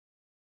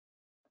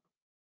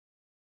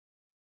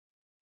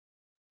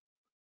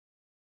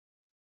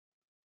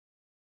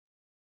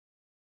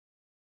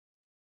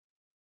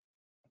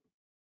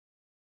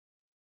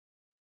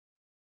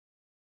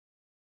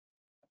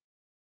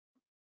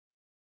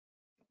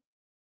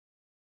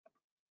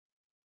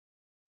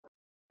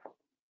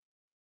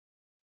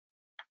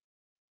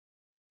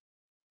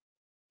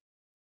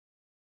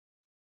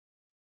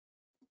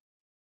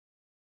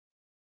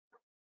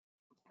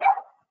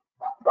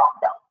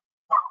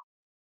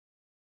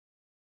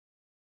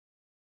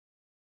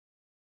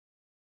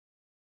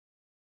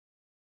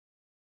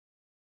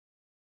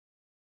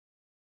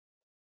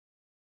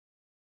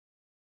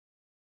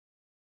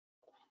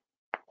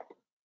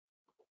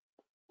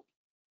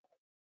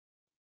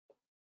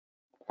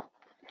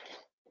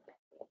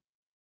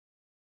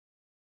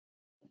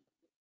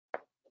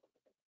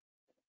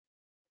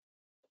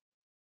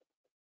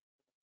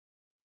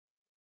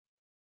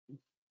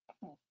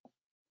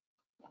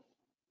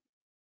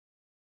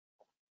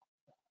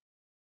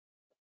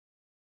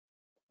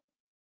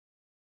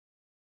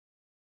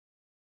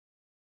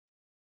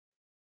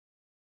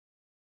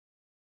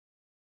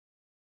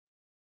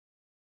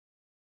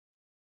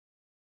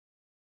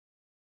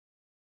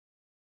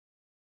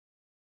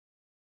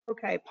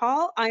Okay,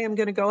 Paul, I am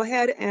going to go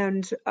ahead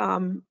and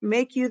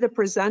make you the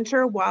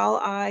presenter while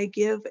I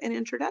give an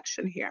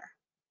introduction here.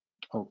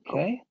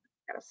 Okay.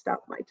 Got to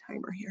stop my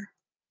timer here.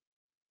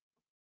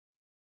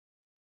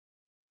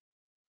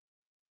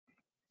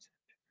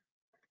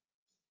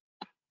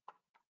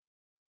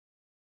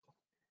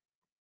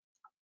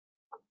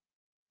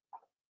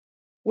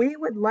 We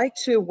would like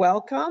to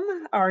welcome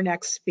our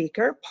next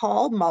speaker,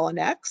 Paul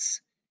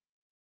Mullenix.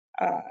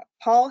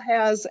 Paul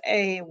has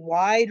a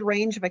wide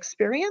range of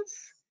experience,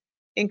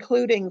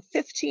 including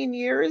 15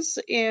 years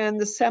in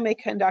the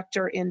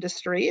semiconductor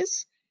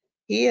industries.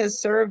 He has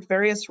served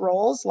various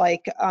roles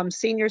like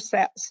senior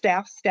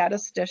staff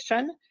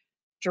statistician,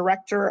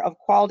 director of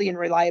quality and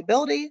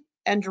reliability,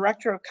 and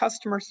director of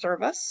customer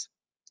service.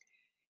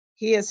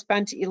 He has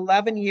spent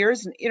 11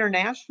 years in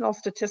international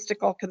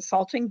statistical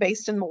consulting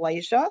based in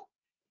Malaysia,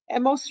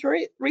 and most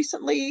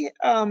recently,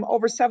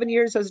 over 7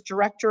 years as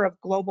Director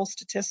of Global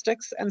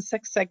Statistics and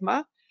Six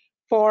Sigma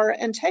for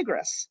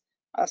Integris,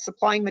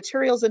 supplying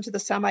materials into the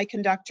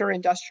semiconductor,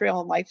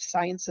 industrial, and life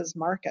sciences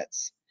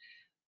markets.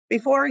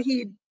 Before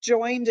he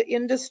joined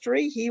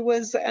industry, he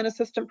was an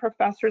assistant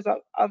professor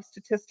of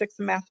statistics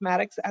and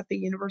mathematics at the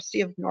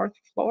University of North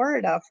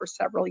Florida for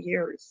several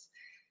years.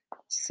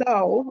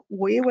 So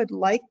we would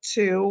like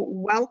to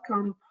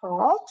welcome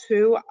Paul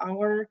to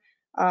our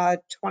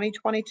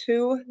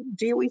 2022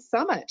 DOE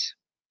Summit.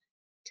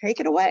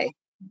 Take it away.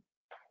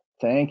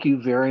 Thank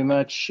you very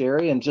much,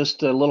 Sherry. And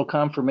just a little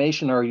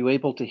confirmation, are you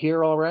able to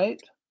hear all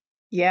right?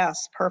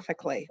 Yes,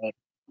 perfectly.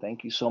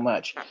 Thank you so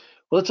much.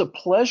 Well, it's a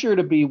pleasure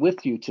to be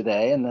with you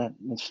today, and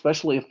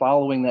especially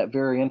following that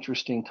very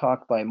interesting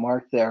talk by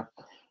Mark there.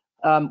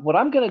 What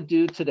I'm going to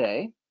do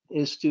today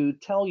is to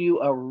tell you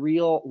a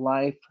real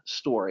life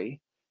story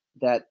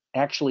that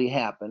actually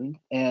happened.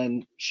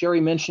 And Sherry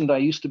mentioned I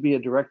used to be a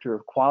director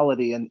of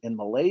quality in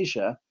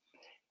Malaysia.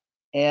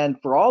 And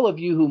for all of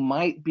you who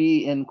might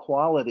be in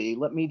quality,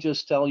 let me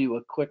just tell you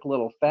a quick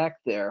little fact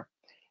there.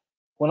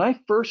 When I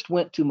first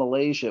went to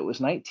Malaysia, it was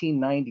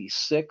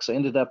 1996. I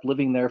ended up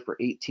living there for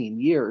 18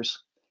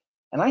 years.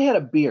 And I had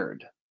a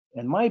beard,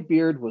 and my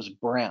beard was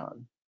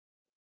brown.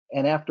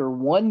 And after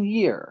 1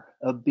 year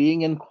of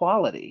being in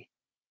quality,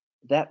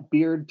 that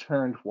beard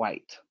turned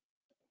white.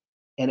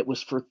 And it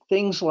was for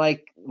things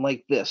like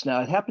this.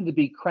 Now, it happened to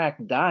be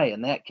cracked dye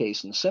in that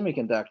case in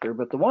semiconductor,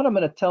 but the one I'm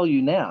going to tell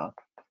you now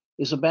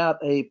is about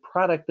a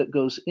product that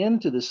goes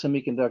into the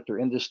semiconductor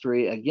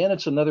industry. Again,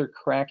 it's another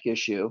crack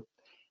issue.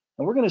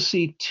 And we're going to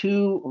see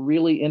two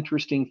really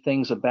interesting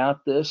things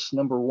about this.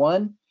 Number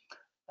one,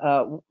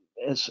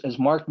 as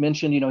Mark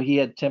mentioned, he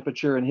had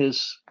temperature in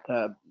his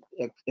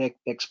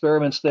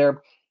experiments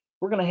there.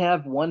 We're going to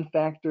have one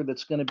factor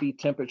that's going to be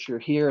temperature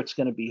here. It's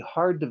going to be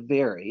hard to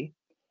vary.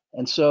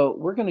 And so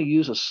we're going to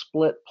use a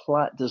split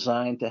plot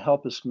design to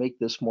help us make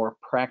this more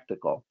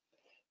practical.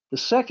 The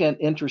second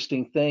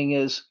interesting thing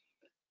is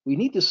we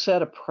need to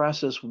set a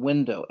process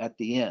window at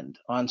the end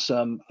on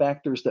some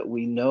factors that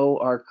we know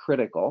are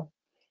critical.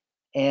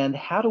 And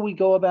how do we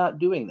go about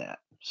doing that?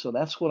 So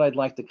that's what I'd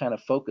like to kind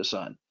of focus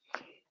on.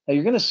 Now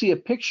you're going to see a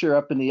picture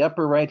up in the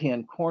upper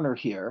right-hand corner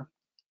here.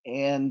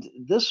 And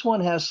this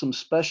one has some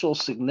special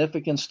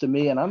significance to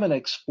me, and I'm going to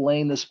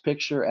explain this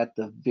picture at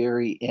the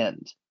very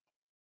end.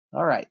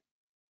 All right,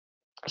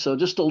 so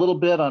just a little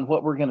bit on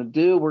what we're going to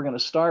do. We're going to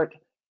start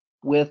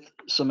with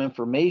some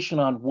information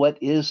on what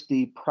is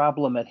the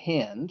problem at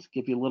hand,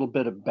 give you a little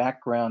bit of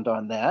background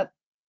on that.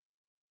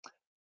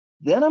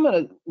 Then I'm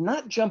going to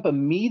not jump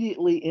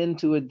immediately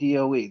into a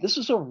DOE. This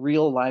is a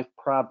real life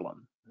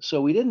problem.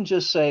 So we didn't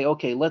just say,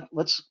 okay,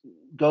 let's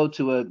go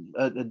to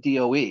a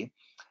DOE.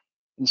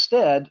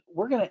 Instead,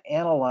 we're going to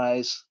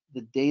analyze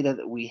the data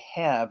that we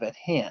have at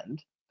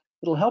hand.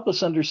 It'll help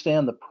us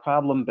understand the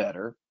problem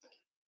better.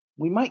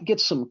 We might get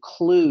some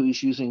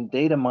clues using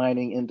data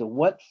mining into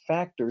what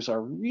factors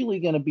are really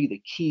going to be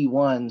the key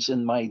ones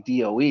in my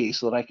DOE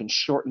so that I can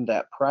shorten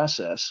that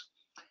process.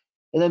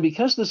 And then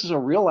because this is a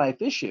real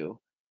life issue,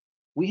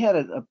 we had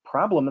a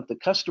problem that the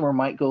customer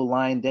might go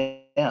lying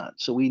down.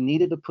 So we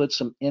needed to put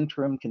some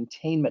interim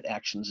containment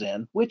actions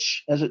in,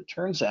 which, as it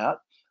turns out,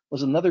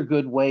 was another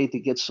good way to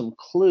get some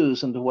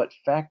clues into what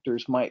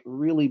factors might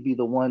really be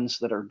the ones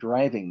that are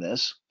driving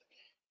this.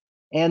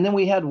 And then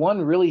we had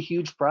one really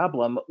huge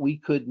problem. We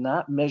could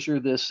not measure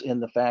this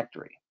in the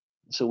factory.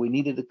 So we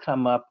needed to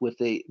come up with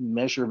a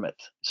measurement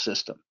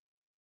system.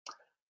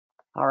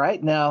 All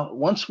right, now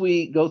once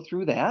we go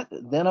through that,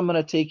 then I'm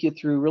going to take you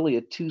through really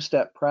a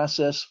two-step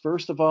process.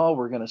 First of all,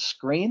 we're going to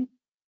screen.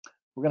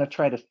 We're going to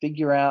try to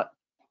figure out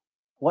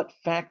what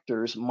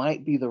factors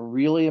might be the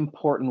really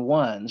important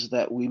ones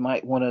that we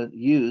might want to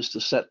use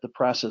to set the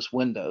process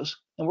windows.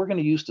 And we're going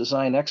to use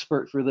Design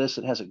Expert for this.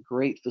 It has a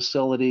great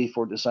facility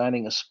for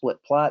designing a split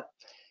plot.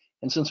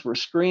 And since we're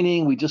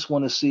screening, we just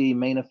want to see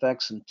main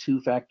effects and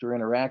two-factor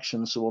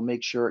interactions, so we'll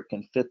make sure it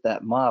can fit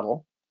that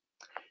model.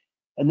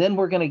 And then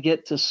we're going to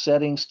get to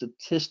setting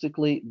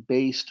statistically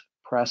based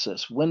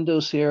process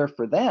windows here.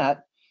 For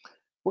that,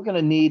 we're going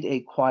to need a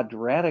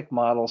quadratic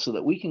model so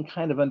that we can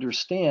kind of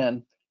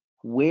understand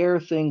where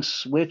things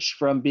switch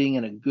from being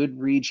in a good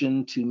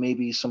region to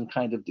maybe some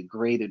kind of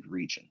degraded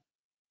region.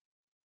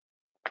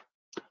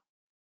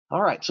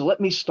 All right, so let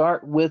me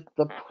start with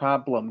the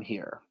problem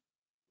here.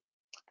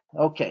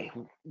 Okay,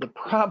 the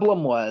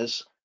problem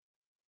was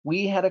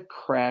we had a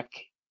crack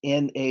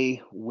in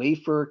a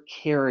wafer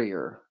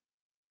carrier.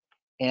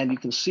 And you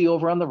can see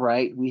over on the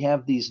right, we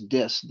have these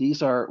discs.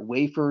 These are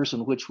wafers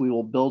in which we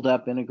will build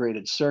up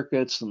integrated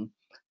circuits, and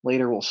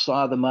later we'll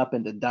saw them up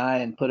into die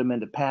and put them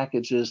into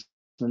packages,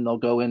 and they'll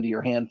go into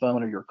your hand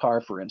phone or your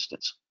car, for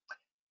instance.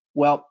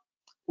 Well,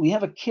 we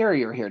have a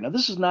carrier here. Now,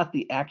 this is not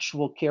the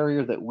actual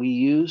carrier that we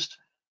used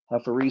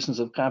for reasons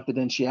of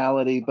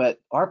confidentiality, but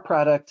our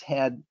product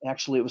had,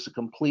 actually, it was a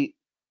complete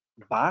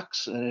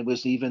box, and it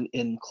was even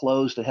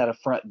enclosed. It had a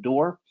front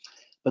door.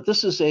 But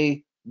this is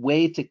a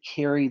way to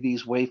carry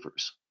these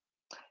wafers.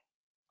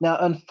 Now,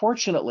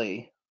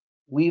 unfortunately,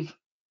 we've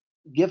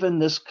given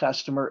this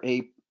customer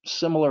a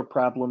similar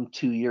problem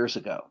 2 years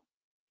ago.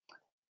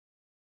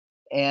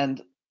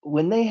 And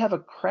when they have a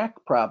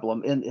crack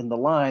problem in the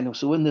line,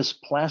 so when this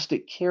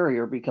plastic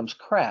carrier becomes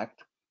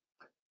cracked,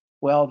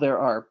 well, there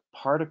are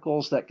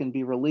particles that can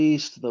be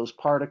released. Those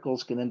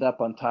particles can end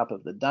up on top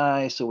of the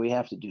die, so we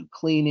have to do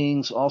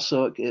cleanings.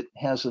 Also, it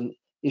has an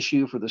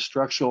issue for the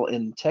structural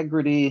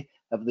integrity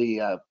of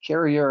the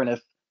carrier, and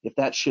if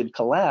that should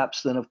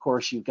collapse, then of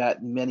course you've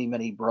got many,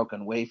 many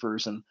broken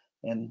wafers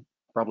and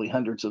probably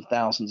hundreds of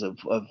thousands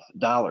of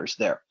dollars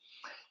there.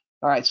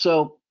 All right,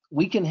 so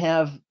we can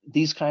have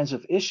these kinds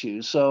of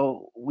issues.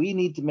 So we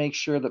need to make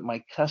sure that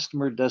my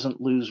customer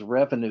doesn't lose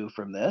revenue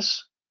from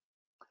this.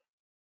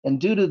 And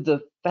due to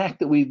the fact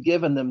that we've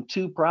given them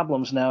 2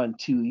 problems now in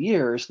 2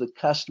 years, the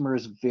customer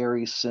is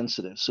very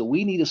sensitive. So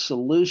we need a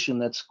solution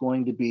that's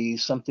going to be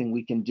something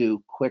we can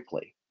do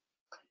quickly.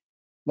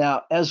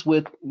 Now, as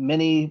with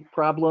many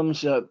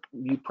problems,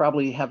 you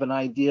probably have an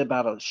idea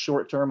about a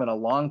short-term and a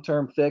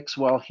long-term fix.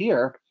 Well,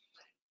 here,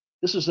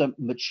 this is a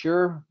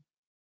mature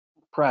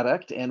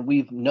product, and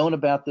we've known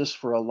about this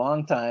for a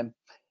long time.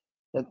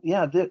 That,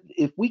 yeah, that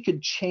if we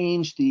could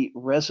change the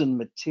resin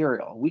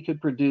material, we could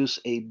produce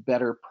a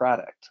better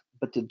product.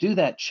 But to do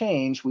that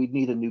change, we'd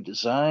need a new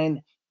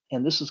design,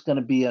 and this is going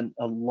to be a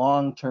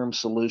long-term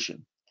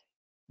solution.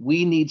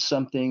 We need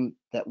something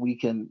that we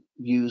can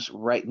use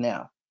right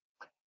now.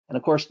 And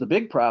of course, the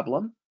big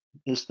problem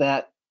is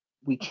that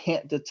we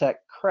can't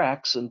detect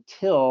cracks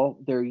until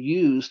they're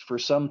used for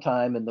some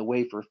time in the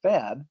wafer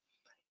fab.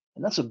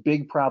 And that's a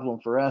big problem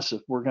for us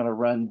if we're going to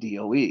run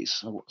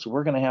DOEs. So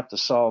we're going to have to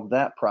solve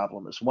that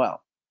problem as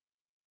well.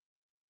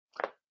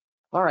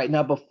 All right,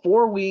 now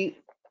before we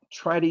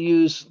try to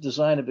use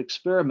design of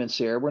experiments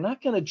here, we're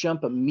not going to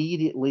jump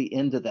immediately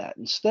into that.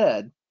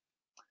 Instead,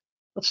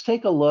 let's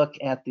take a look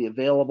at the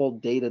available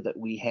data that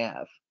we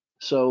have.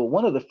 So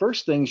one of the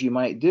first things you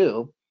might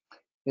do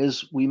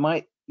is we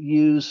might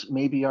use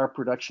maybe our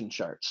production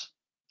charts.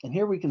 And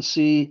here we can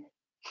see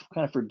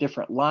kind of for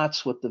different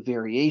lots what the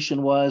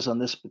variation was on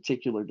this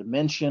particular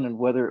dimension and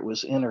whether it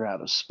was in or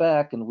out of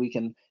spec. And we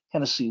can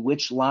kind of see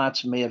which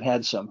lots may have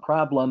had some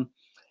problem.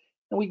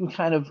 And we can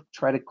kind of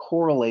try to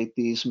correlate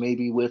these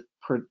maybe with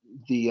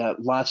the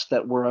lots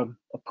that were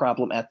a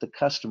problem at the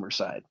customer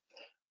side.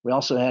 We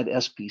also had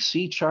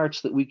SPC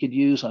charts that we could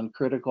use on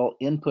critical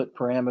input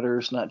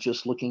parameters, not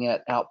just looking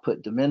at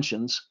output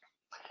dimensions.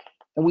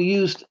 And we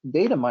used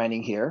data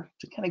mining here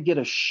to kind of get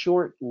a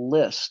short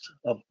list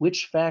of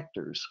which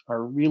factors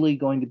are really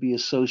going to be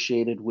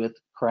associated with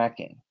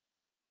cracking.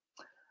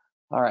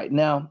 All right,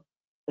 now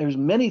there's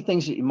many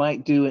things that you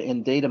might do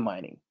in data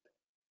mining.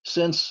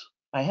 Since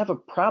I have a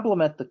problem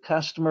at the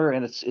customer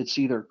and it's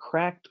either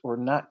cracked or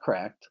not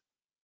cracked,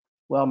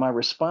 well, my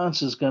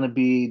response is going to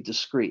be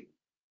discrete.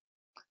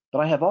 But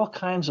I have all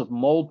kinds of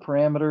mold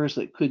parameters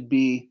that could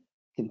be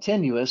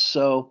continuous,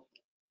 so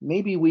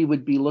maybe we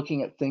would be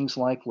looking at things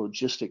like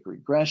logistic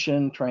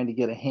regression, trying to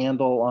get a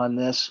handle on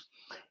this.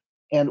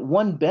 And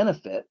one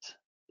benefit,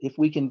 if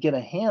we can get a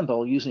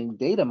handle using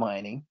data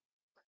mining,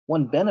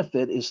 one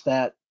benefit is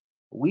that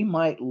we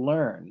might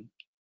learn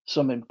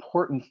some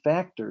important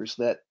factors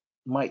that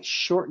might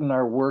shorten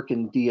our work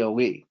in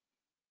DOE.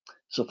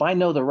 So if I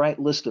know the right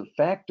list of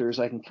factors,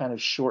 I can kind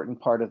of shorten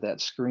part of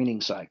that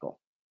screening cycle.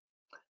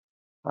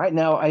 All right,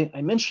 now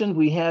I mentioned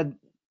we had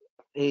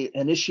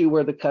an issue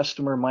where the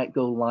customer might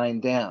go line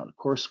down. Of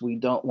course, we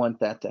don't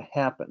want that to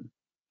happen.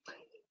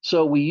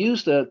 So we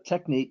used a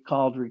technique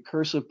called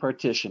recursive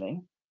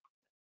partitioning,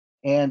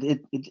 and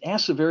it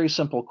asks a very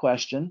simple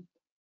question.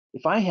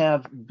 If I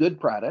have good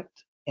product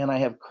and I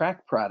have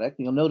cracked product,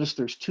 you'll notice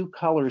there's two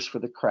colors for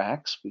the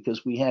cracks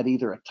because we had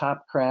either a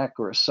top crack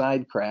or a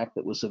side crack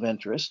that was of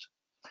interest.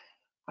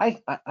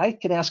 I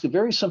could ask a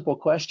very simple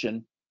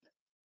question.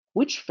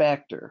 Which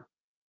factor,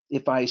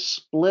 if I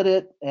split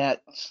it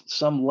at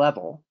some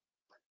level,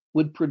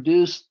 would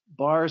produce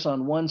bars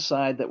on one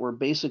side that were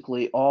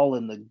basically all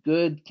in the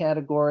good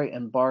category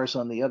and bars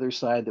on the other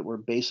side that were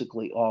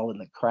basically all in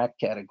the crack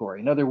category?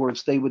 In other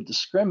words, they would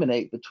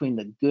discriminate between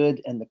the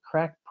good and the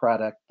cracked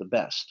product the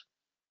best.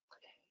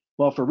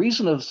 Well, for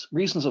reasons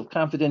of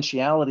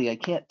confidentiality, I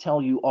can't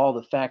tell you all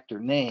the factor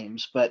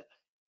names, but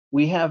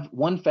we have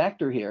one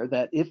factor here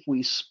that if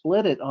we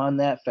split it on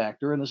that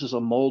factor, and this is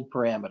a mold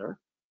parameter,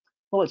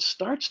 well, it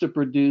starts to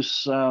produce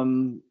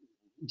some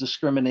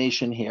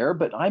discrimination here,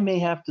 but I may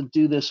have to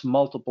do this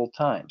multiple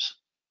times.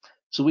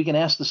 So we can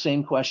ask the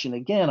same question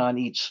again on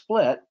each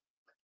split.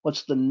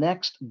 What's the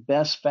next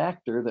best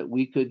factor that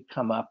we could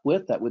come up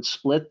with that would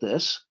split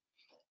this?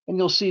 And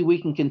you'll see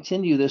we can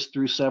continue this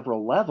through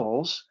several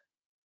levels.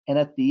 And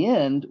at the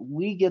end,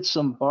 we get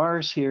some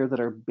bars here that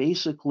are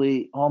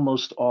basically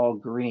almost all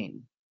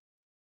green.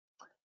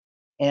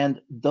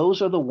 And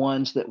those are the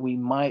ones that we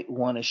might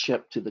want to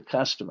ship to the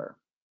customer.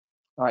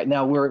 All right,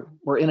 now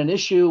we're in an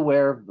issue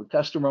where the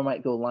customer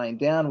might go lying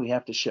down. We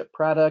have to ship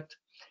product.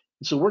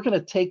 So we're going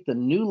to take the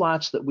new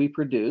lots that we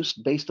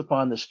produced based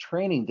upon this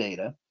training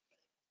data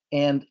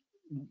and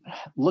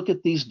look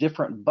at these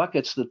different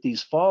buckets that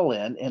these fall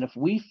in. And if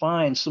we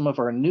find some of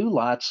our new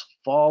lots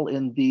fall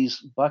in these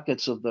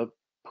buckets of the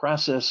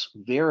process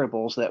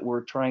variables that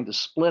we're trying to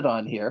split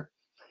on here,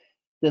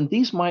 then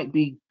these might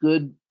be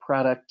good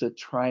product to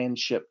try and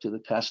ship to the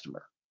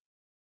customer.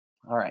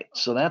 All right,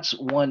 so that's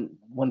one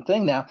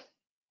thing. Now,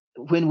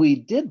 when we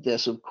did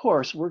this, of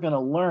course, we're going to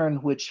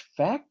learn which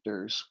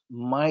factors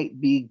might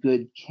be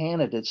good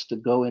candidates to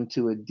go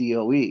into a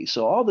DOE.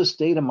 So all this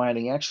data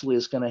mining actually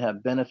is going to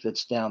have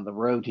benefits down the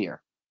road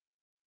here.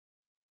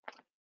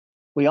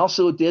 We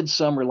also did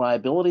some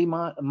reliability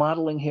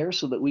modeling here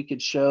so that we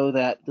could show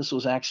that this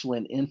was actually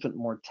an infant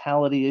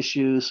mortality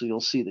issue. So you'll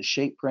see the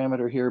shape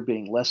parameter here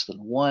being less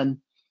than 1.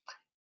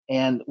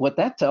 And what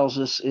that tells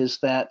us is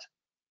that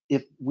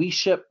if we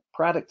ship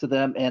product to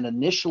them and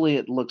initially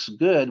it looks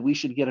good, we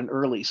should get an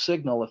early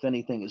signal if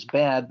anything is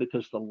bad,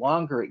 because the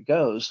longer it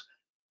goes,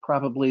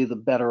 probably the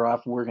better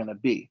off we're going to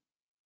be.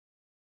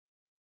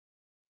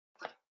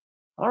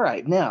 All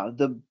right, now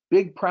the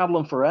big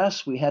problem for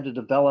us, we had to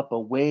develop a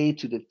way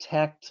to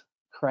detect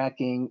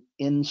cracking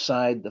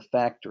inside the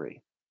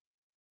factory.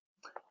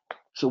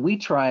 So we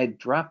tried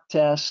drop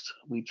tests,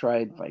 we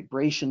tried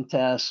vibration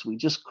tests, we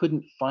just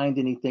couldn't find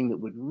anything that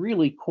would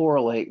really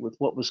correlate with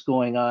what was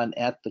going on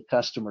at the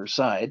customer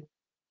side.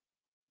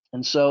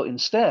 And so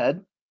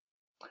instead,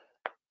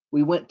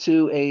 we went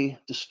to a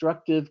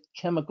destructive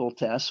chemical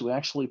test. We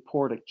actually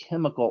poured a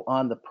chemical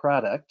on the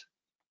product.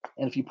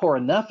 And if you pour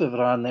enough of it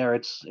on there,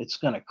 it's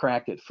going to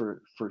crack it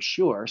for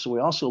sure. So we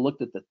also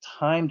looked at the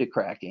time to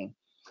cracking.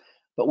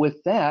 But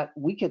with that,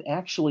 we could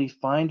actually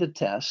find a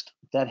test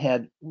that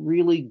had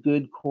really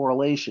good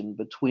correlation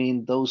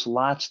between those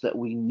lots that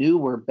we knew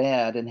were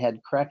bad and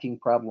had cracking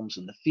problems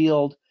in the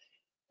field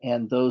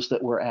and those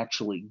that were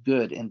actually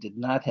good and did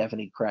not have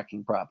any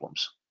cracking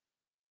problems.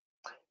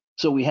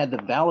 So we had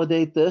to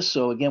validate this.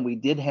 So again, we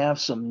did have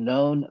some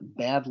known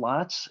bad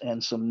lots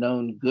and some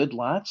known good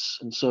lots.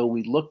 And so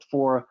we looked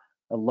for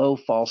a low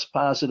false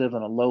positive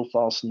and a low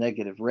false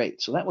negative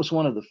rate. So that was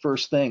one of the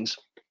first things.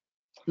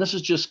 This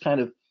is just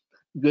kind of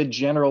good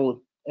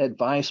general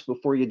advice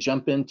before you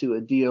jump into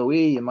a DOE.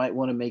 You might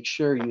want to make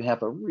sure you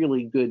have a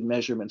really good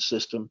measurement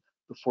system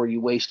before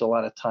you waste a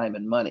lot of time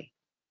and money.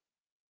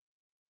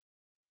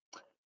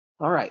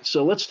 All right,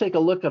 so let's take a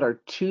look at our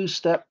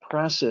two-step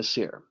process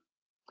here.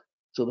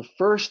 So the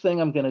first thing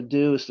I'm going to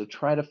do is to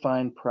try to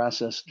find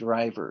process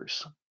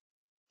drivers.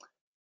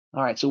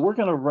 All right, so we're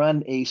going to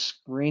run a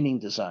screening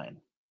design.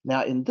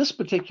 Now, in this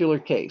particular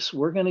case,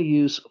 we're going to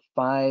use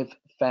 5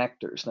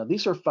 factors. Now,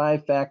 these are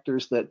 5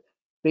 factors that,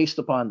 based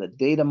upon the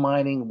data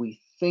mining, we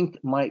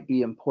think might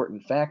be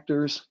important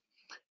factors.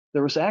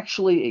 There was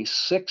actually a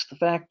 6th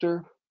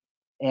factor,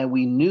 and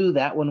we knew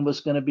that one was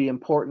going to be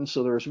important,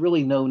 so there was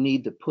really no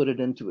need to put it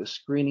into a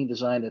screening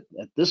design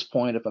at this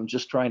point if I'm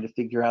just trying to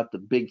figure out the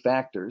big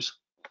factors.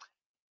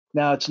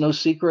 Now, it's no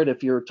secret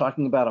if you're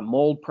talking about a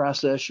mold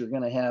process, you're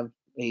going to have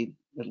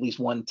at least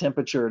one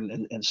temperature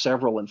and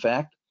several, in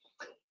fact.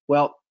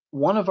 Well,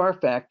 one of our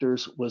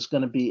factors was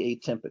going to be a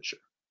temperature.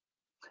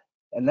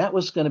 And that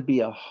was going to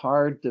be a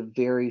hard to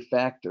vary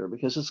factor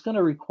because it's going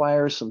to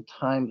require some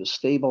time to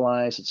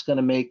stabilize. It's going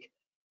to make,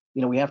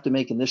 we have to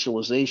make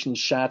initialization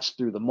shots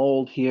through the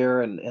mold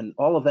here, and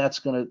all of that's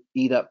going to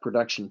eat up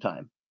production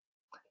time.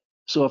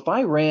 So if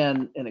I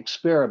ran an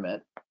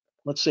experiment,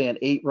 let's say an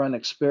 8-run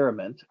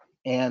experiment,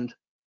 and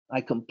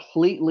I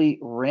completely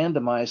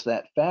randomize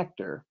that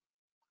factor,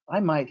 I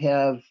might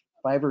have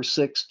 5 or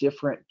 6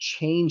 different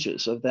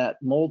changes of that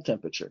mold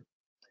temperature.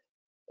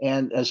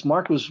 And as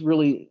Mark was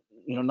really,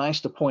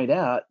 nice to point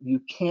out, you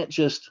can't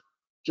just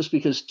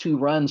because 2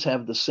 runs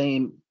have the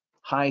same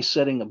high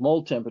setting of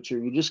mold temperature,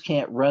 you just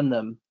can't run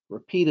them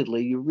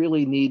repeatedly. You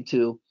really need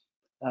to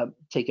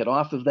take it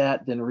off of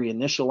that, then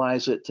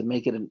reinitialize it to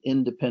make it an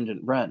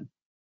independent run.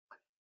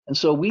 And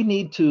so we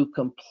need to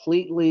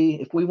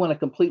if we want to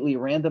completely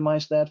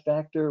randomize that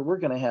factor, we're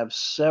going to have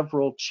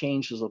several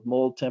changes of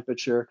mold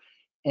temperature,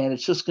 and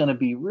it's just going to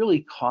be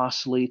really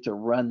costly to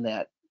run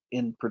that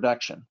in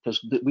production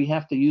because we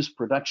have to use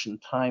production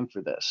time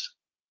for this.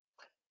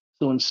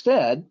 So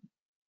instead,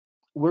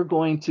 we're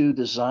going to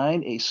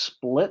design a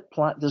split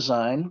plot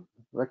design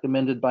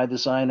recommended by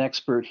design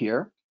expert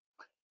here.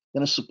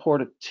 Going to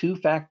support a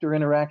 2-factor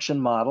interaction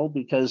model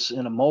because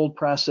in a mold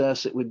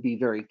process, it would be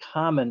very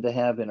common to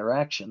have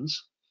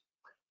interactions.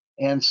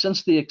 And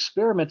since the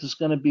experiment is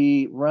going to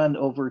be run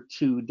over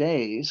 2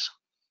 days,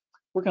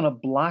 we're going to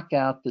block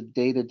out the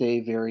day-to-day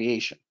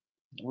variation.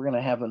 We're going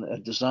to have a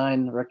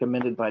design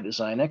recommended by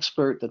design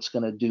expert that's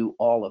going to do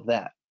all of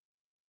that.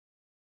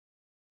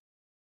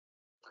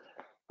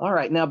 All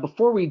right, now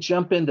before we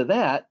jump into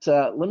that,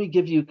 let me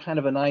give you kind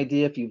of an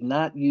idea if you've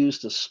not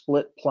used a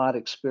split plot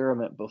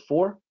experiment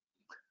before.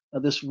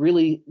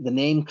 The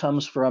name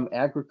comes from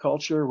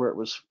agriculture where it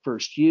was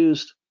first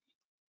used,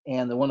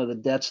 and one of the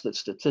debts that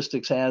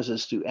statistics has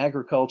is to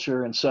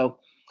agriculture. And so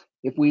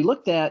if we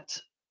looked at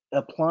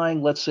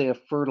applying, let's say, a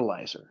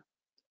fertilizer,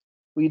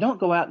 well, you don't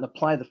go out and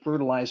apply the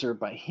fertilizer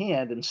by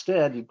hand.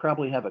 Instead, you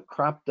probably have a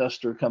crop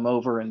duster come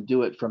over and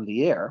do it from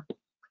the air.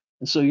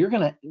 And so you're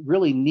going to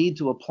really need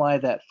to apply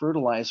that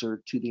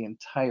fertilizer to the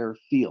entire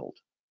field.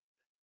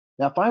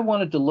 Now, if I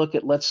wanted to look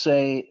at, let's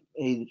say,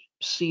 a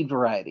seed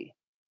variety,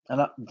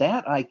 and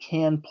that I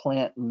can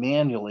plant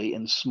manually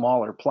in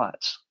smaller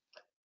plots.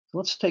 So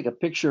let's take a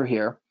picture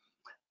here.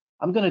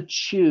 I'm going to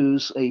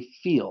choose a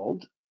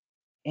field,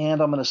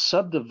 and I'm going to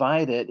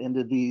subdivide it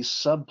into these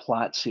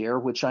subplots here,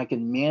 which I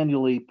can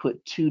manually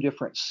put 2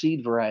 different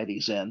seed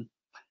varieties in.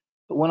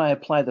 But when I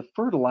apply the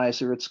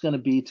fertilizer, it's going to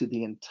be to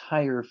the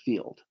entire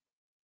field.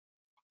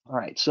 All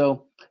right,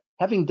 so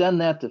having done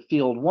that to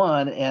field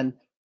 1, and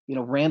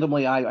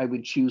randomly I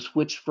would choose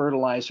which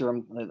fertilizer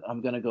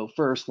I'm going to go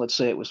first. Let's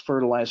say it was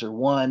fertilizer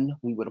 1.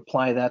 We would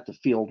apply that to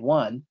field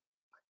 1.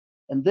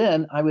 And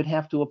then I would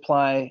have to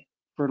apply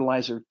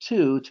fertilizer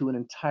 2 to an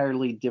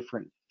entirely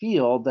different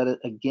field that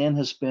again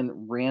has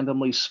been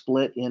randomly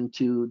split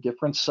into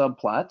different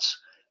subplots,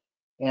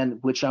 and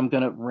which I'm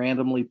going to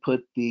randomly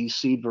put the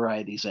seed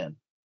varieties in.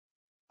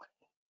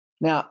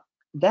 Now,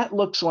 that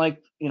looks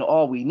like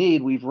all we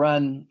need. We've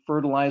run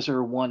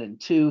fertilizer 1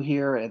 and 2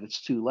 here at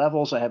its 2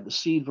 levels. I have the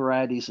seed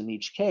varieties in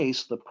each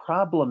case. The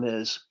problem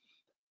is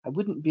I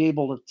wouldn't be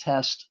able to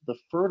test the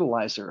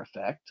fertilizer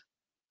effect.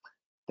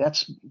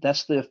 That's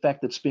the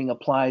effect that's being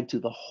applied to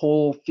the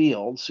whole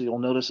field. So you'll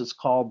notice it's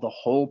called the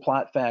whole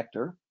plot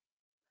factor.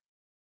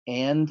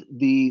 And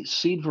the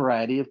seed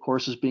variety, of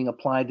course, is being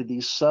applied to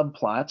these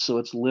subplots. So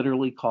it's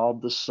literally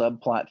called the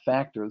subplot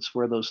factor. That's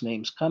where those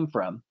names come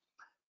from.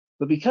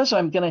 But because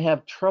I'm going to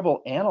have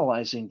trouble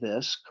analyzing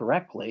this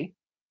correctly,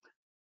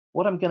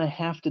 what I'm going to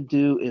have to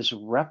do is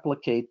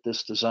replicate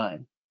this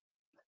design.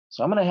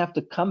 So I'm going to have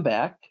to come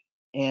back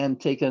and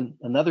take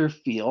another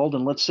field,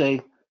 and let's say,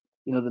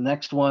 the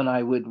next one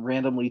I would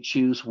randomly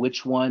choose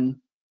which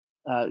one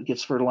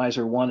gets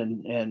fertilizer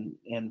 1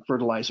 and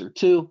fertilizer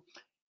 2,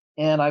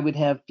 and I would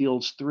have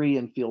fields 3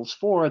 and fields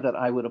 4 that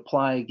I would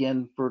apply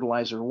again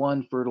fertilizer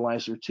 1,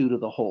 fertilizer 2 to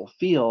the whole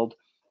field.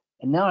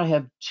 And now I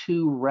have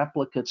 2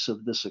 replicates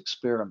of this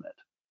experiment.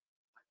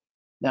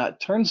 Now it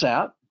turns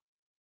out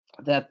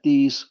that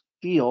these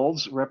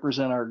fields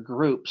represent our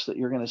groups that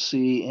you're going to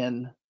see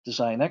in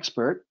Design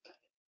Expert.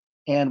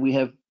 And we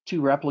have 2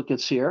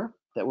 replicates here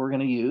that we're going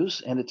to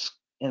use.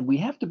 And we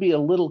have to be a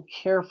little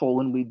careful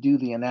when we do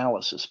the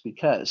analysis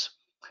because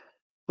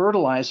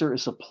fertilizer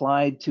is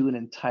applied to an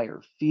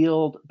entire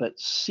field, but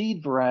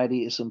seed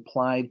variety is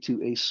applied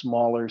to a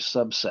smaller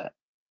subset.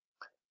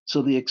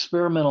 So the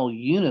experimental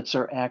units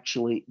are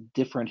actually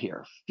different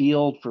here,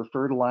 field for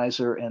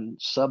fertilizer and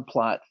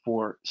subplot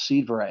for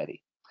seed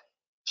variety.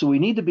 So we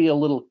need to be a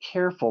little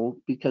careful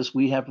because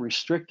we have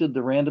restricted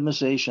the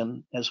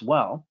randomization as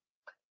well,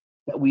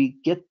 that we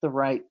get the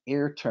right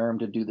air term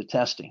to do the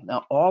testing.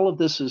 Now, all of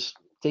this is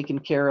taken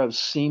care of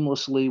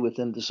seamlessly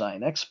within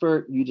Design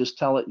Expert. You just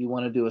tell it you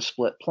want to do a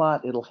split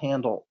plot. It'll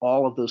handle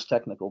all of those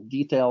technical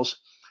details.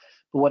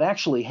 But what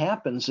actually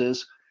happens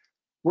is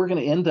we're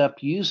going to end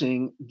up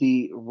using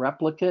the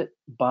replicate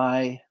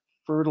by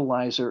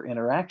fertilizer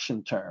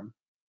interaction term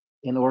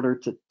in order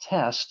to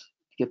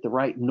get the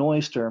right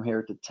noise term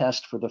here to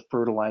test for the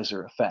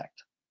fertilizer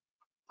effect.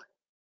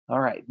 All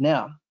right,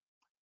 now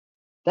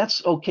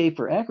that's okay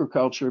for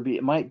agriculture, but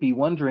you might be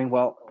wondering,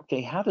 well,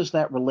 okay, how does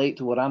that relate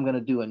to what I'm going to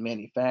do in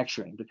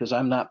manufacturing? Because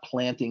I'm not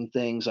planting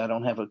things, I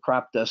don't have a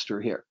crop duster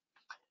here.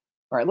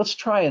 All right, let's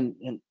try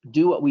and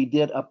do what we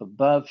did up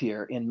above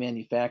here in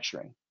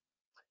manufacturing.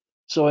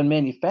 So in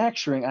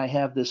manufacturing, I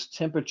have this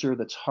temperature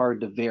that's hard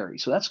to vary.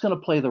 So that's going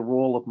to play the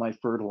role of my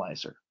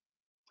fertilizer.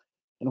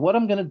 And what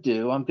I'm going to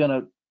do, I'm going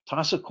to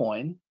toss a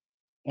coin,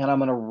 and I'm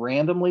going to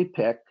randomly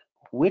pick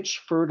which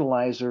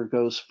fertilizer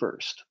goes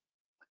first.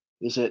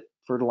 Is it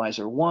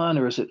fertilizer 1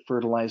 or is it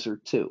fertilizer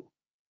 2?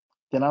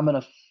 Then I'm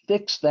going to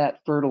fix that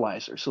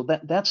fertilizer. So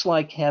that's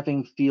like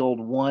having field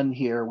 1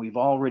 here. We've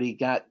already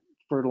got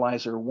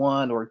fertilizer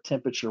 1 or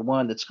temperature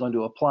 1 that's going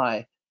to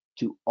apply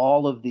to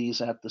all of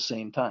these at the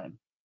same time.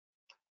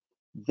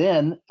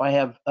 Then if I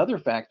have other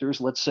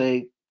factors, let's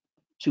say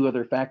 2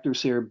 other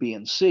factors here, B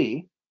and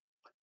C,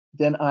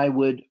 then I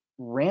would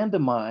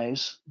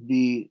randomize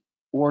the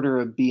order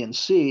of B and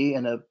C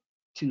in a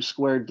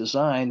 2-squared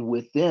design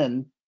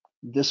within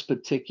this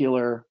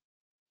particular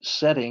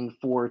setting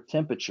for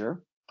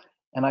temperature.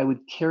 And I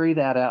would carry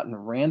that out in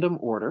random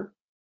order.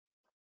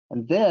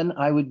 And then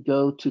I would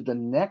go to the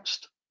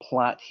next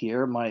plot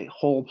here, my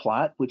whole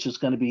plot, which is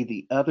going to be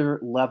the other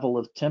level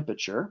of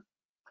temperature.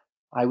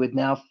 I would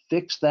now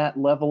fix that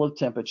level of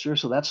temperature.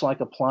 So that's like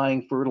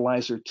applying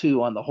fertilizer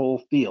 2 on the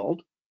whole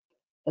field.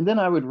 And then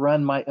I would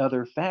run my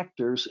other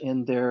factors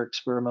in their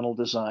experimental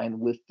design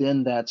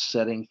within that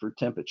setting for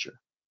temperature.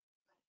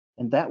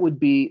 And that would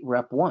be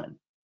rep 1.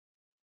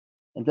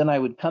 And then I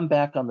would come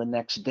back on the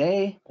next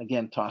day,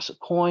 again, toss a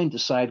coin,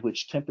 decide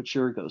which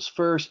temperature goes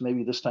first.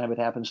 Maybe this time it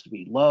happens to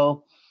be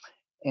low.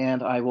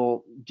 And I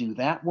will do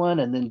that one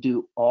and then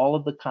do all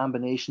of the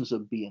combinations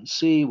of B and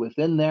C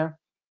within there.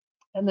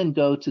 And then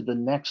go to the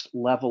next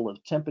level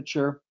of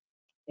temperature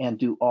and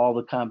do all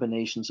the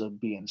combinations of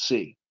B and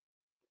C.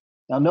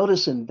 Now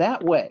notice in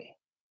that way,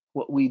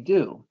 what we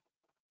do,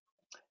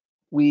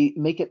 we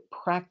make it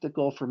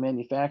practical for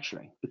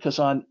manufacturing because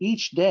on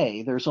each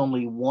day, there's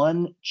only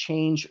one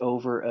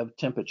changeover of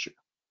temperature.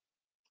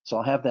 So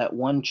I'll have that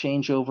one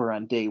changeover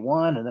on day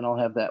 1, and then I'll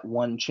have that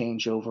one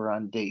changeover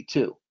on day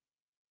 2.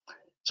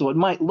 So it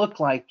might look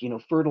like,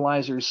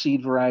 fertilizers,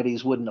 seed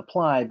varieties wouldn't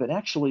apply, but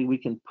actually we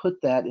can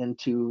put that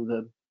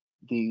into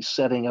the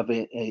setting of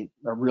a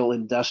real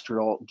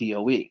industrial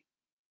DOE.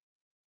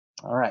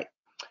 All right.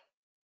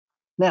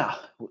 Now,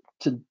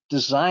 to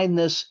design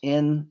this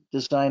in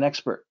Design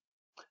Expert,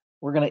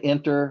 we're going to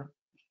enter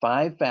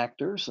 5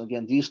 factors.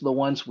 Again, these are the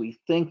ones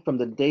we think from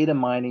the data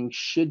mining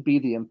should be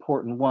the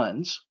important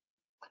ones.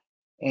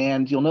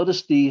 And you'll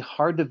notice the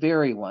hard to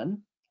vary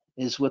one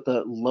is with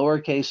a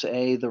lowercase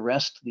a, the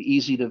rest, the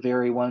easy to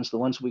vary ones, the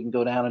ones we can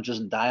go down and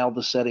just dial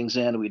the settings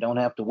in, we don't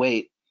have to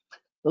wait.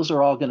 Those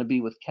are all going to be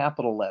with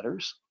capital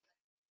letters.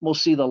 We'll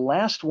see the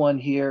last one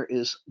here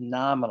is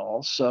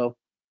nominal. So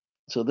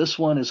this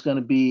one is going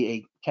to be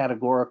a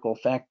categorical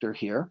factor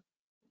here.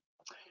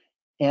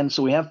 And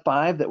so we have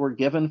 5 that were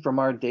given from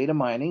our data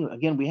mining.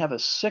 Again, we have a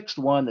 6th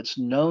one that's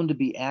known to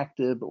be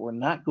active, but we're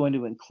not going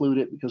to include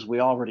it because we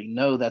already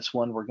know that's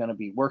one we're going to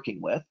be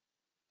working with.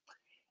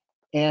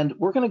 And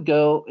we're going to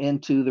go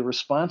into the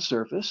response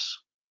surface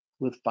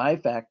with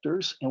 5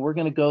 factors, and we're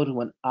going to go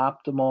to an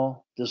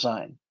optimal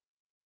design.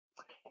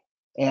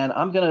 And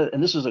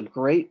and this is a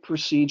great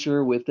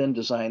procedure within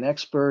Design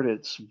Expert.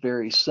 It's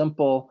very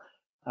simple.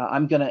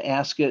 I'm going to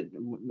ask it.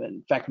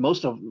 In fact,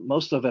 most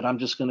of it, I'm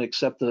just going to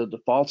accept the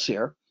defaults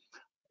here.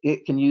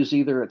 It can use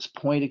either its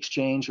point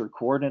exchange or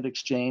coordinate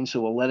exchange,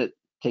 so we'll let it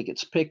take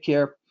its pick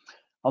here.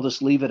 I'll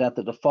just leave it at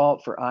the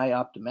default for eye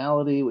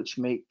optimality, which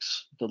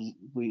makes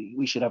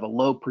we should have a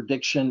low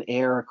prediction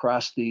error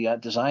across the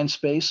design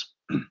space.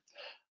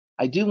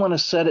 I do want to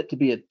set it to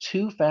be a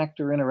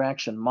 2-factor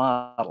interaction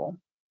model,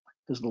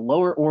 because the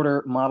lower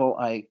order model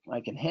I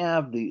can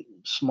have, the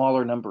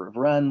smaller number of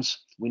runs.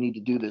 We need to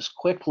do this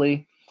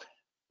quickly.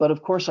 But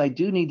of course, I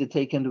do need to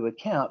take into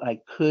account I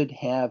could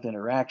have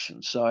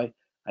interactions. So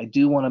I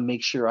do want to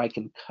make sure I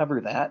can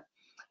cover that.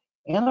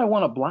 And I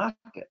want to block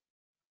it.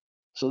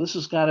 So this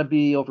has got to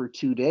be over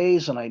 2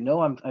 days. And I know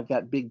I've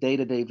got big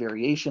day-to-day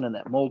variation in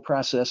that mold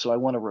process. So I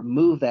want to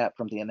remove that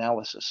from the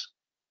analysis.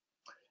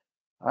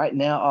 All right,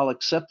 now I'll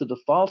accept the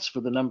defaults for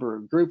the number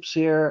of groups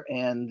here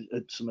and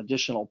some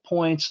additional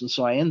points. And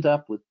so I end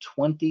up with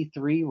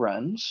 23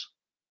 runs.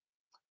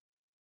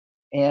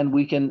 And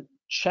we can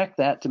check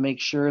that to make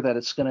sure that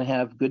it's going to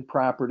have good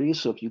properties.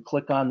 So if you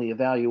click on the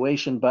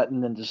evaluation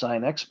button in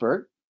Design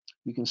Expert,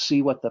 you can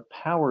see what the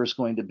power is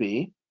going to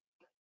be.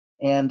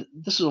 And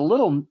this is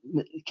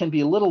can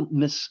be a little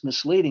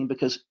misleading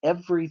because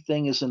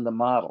everything is in the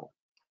model.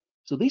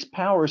 So these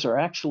powers are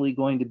actually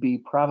going to be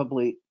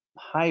probably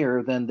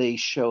higher than they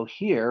show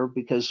here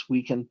because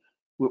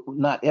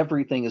not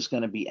everything is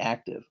going to be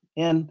active.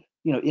 And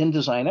in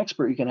Design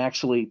Expert, you can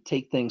actually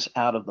take things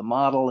out of the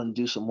model and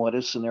do some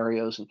what-if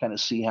scenarios and kind of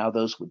see how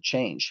those would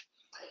change.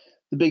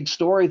 The big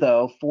story,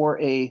 though, for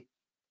a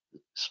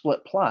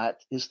split plot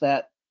is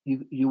that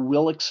you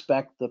will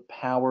expect the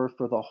power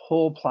for the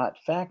whole plot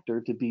factor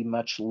to be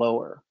much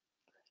lower.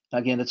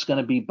 Again, it's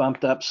going to be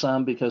bumped up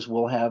some because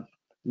we'll have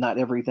not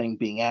everything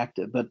being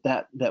active, but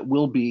that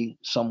will be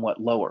somewhat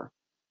lower.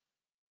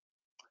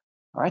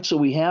 All right, so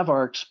we have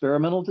our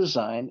experimental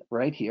design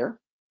right here.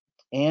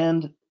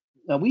 And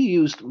now we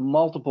used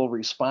multiple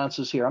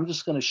responses here. I'm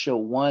just going to show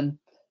one,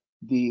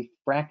 the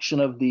fraction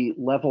of the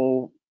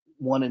level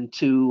 1 and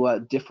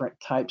 2 different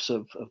types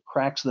of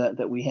cracks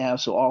that we have,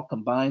 so all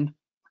combined.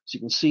 So you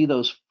can see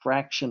those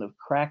fraction of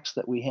cracks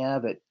that we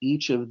have at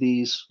each of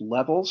these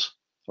levels,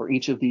 or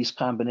each of these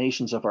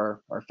combinations of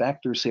our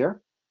factors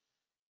here.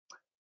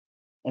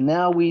 And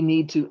now we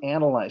need to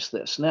analyze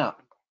this. Now,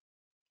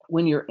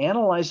 when you're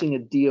analyzing a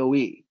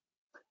DOE,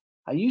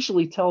 I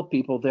usually tell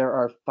people there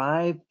are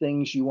 5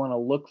 things you want to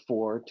look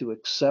for to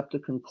accept a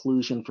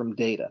conclusion from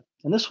data.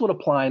 And this would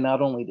apply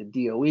not only to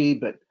DOE,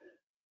 but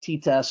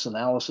t-tests,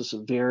 analysis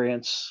of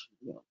variance,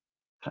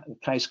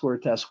 chi-square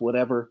tests,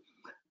 whatever.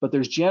 But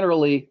there's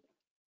generally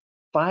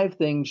 5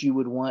 things you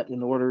would want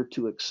in order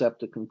to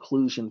accept a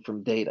conclusion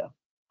from data.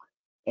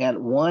 And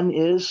one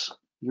is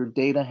your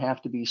data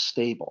have to be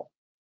stable.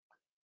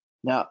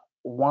 Now,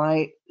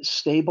 why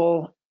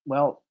stable?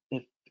 Well,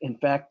 if in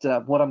fact,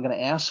 what I'm going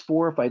to ask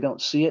for, if I don't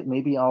see it,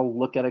 maybe I'll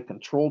look at a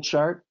control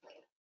chart.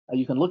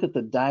 You can look at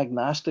the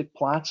diagnostic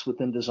plots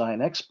within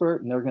Design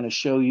Expert, and they're going to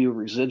show you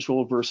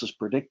residual versus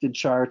predicted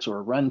charts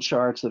or run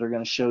charts that are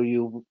going to show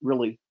you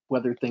really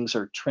whether things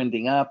are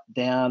trending up,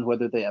 down,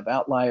 whether they have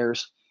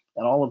outliers,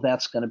 and all of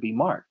that's going to be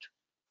marked.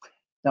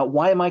 Now,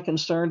 why am I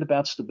concerned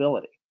about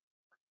stability?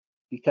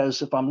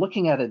 Because if I'm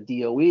looking at a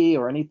DOE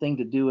or anything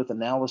to do with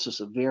analysis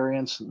of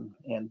variance,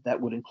 and that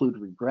would include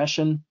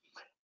regression,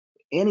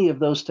 any of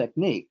those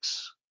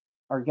techniques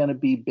are going to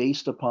be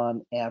based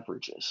upon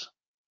averages.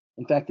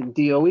 In fact, in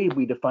DOE,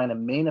 we define a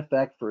main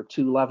effect for a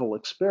 2-level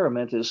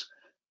experiment as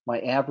my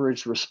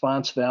average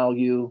response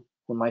value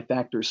when my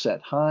factor is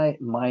set high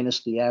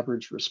minus the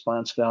average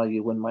response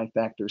value when my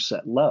factor is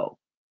set low.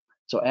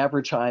 So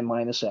average high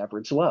minus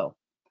average low.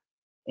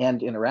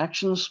 And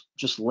interactions,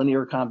 just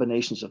linear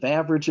combinations of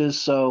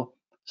averages. So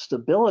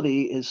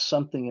stability is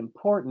something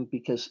important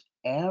because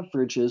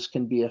averages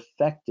can be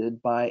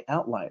affected by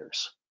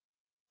outliers.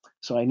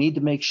 So I need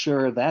to make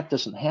sure that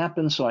doesn't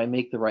happen so I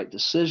make the right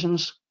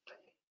decisions.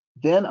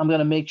 Then I'm going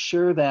to make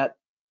sure that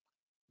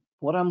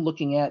what I'm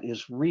looking at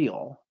is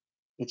real.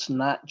 It's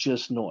not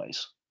just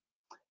noise.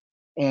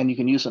 And you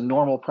can use a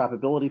normal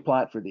probability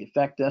plot for the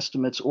effect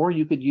estimates, or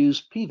you could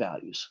use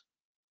p-values.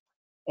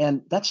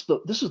 And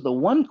this is the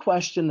one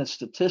question that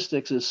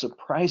statistics is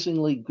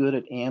surprisingly good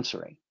at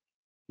answering.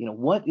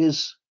 What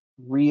is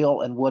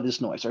real and what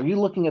is noise? Are you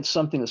looking at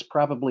something that's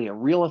probably a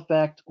real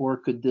effect, or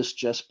could this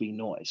just be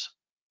noise?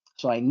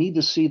 So I need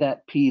to see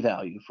that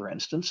p-value, for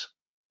instance.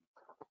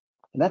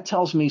 And that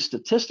tells me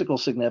statistical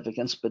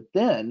significance, but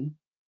then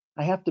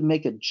I have to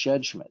make a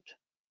judgment.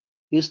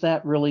 Is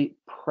that really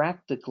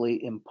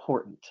practically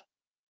important?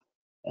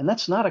 And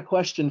that's not a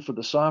question for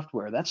the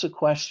software. That's a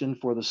question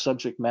for the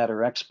subject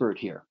matter expert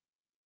here.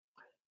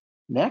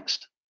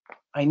 Next,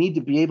 I need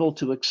to be able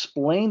to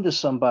explain to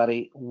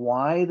somebody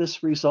why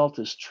this result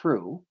is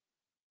true.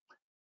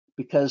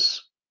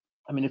 Because,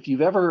 if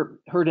you've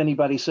ever heard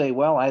anybody say,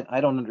 well,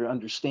 I don't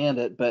understand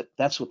it, but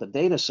that's what the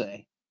data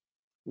say,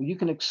 well, you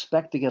can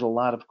expect to get a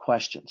lot of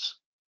questions.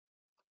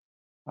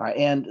 All right,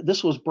 and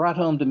this was brought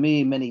home to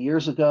me many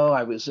years ago.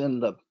 I was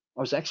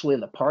actually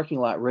in the parking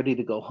lot ready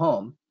to go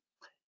home.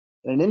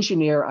 And an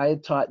engineer I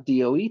had taught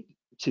DOE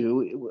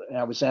to,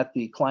 I was at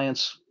the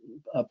client's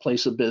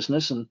place of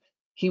business, and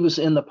he was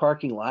in the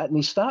parking lot, and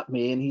he stopped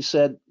me and he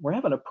said, we're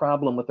having a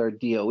problem with our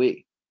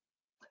DOE.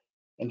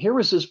 And here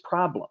was his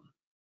problem.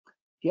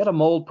 He had a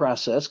mold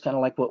process, kind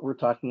of like what we're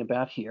talking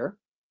about here.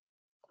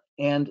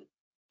 And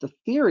the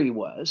theory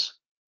was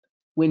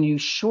when you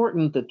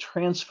shorten the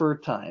transfer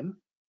time,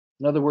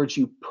 in other words,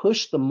 you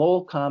push the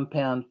mold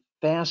compound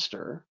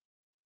faster,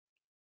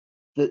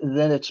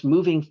 then it's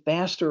moving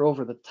faster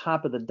over the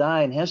top of the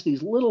die and has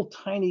these little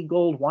tiny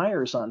gold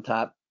wires on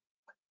top.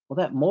 Well,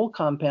 that mold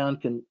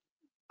compound can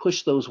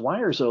push those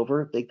wires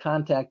over, they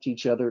contact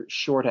each other,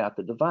 short out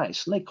the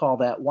device, and they call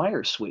that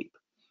wire sweep.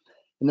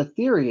 And the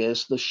theory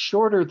is the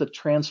shorter the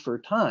transfer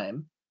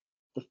time,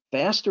 the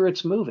faster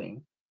it's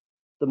moving,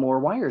 the more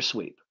wire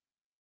sweep.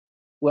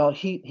 Well,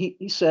 he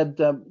said,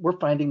 we're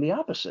finding the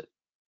opposite.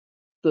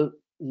 The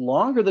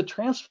longer the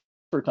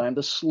transfer time,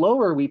 the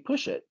slower we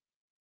push it,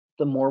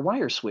 the more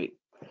wire sweep.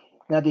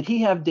 Now, did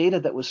he have data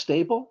that was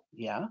stable?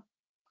 Yeah.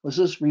 Was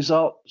this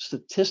result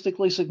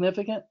statistically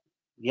significant?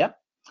 Yep.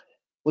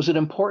 Was it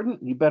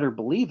important? You better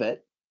believe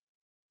it.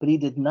 But he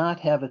did not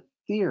have a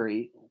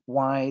theory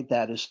why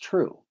that is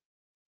true.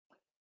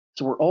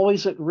 So we're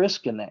always at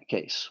risk in that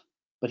case.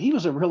 But he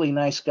was a really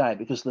nice guy,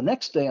 because the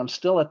next day I'm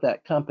still at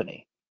that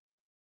company.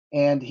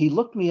 And he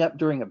looked me up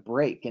during a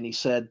break and he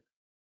said,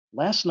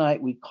 last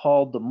night we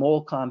called the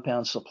mold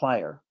compound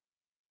supplier,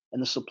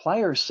 and the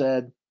supplier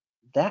said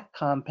that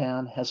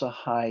compound has a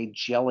high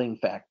gelling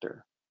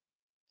factor.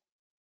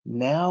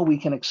 Now we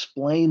can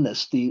explain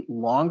this. The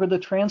longer the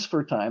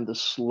transfer time, the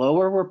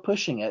slower we're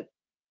pushing it,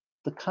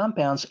 the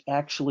compound's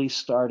actually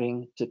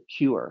starting to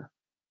cure,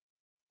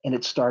 and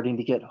it's starting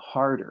to get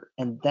harder.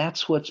 And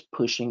that's what's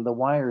pushing the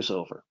wires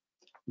over.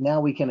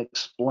 Now we can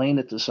explain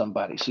it to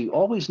somebody. So you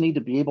always need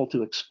to be able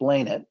to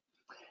explain it.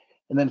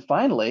 And then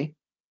finally,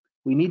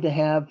 we need to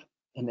have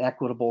an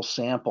equitable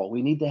sample.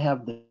 We need to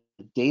have the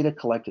data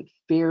collected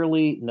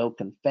fairly, no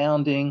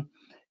confounding.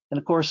 And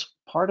of course,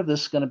 part of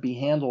this is going to be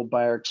handled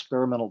by our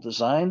experimental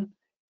design.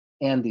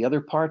 And the other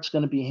part's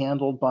going to be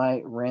handled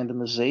by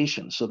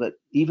randomization, so that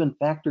even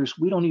factors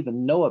we don't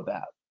even know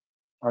about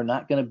are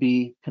not going to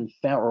be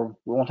confounded, or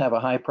won't have a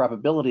high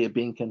probability of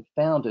being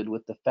confounded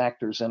with the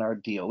factors in our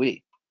DOE.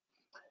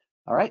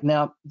 All right,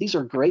 now these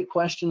are great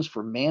questions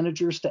for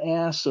managers to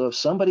ask. So if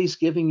somebody's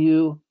giving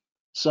you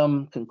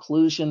some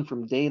conclusion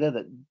from data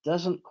that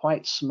doesn't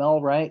quite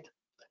smell right,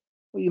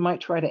 well, you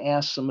might try to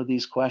ask some of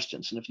these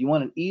questions. And if you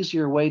want an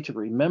easier way to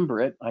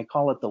remember it, I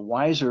call it the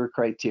WISER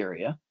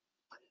criteria.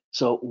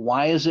 So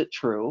why is it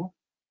true?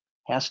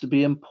 Has to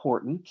be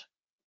important,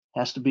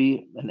 has to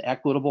be an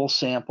equitable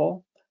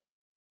sample,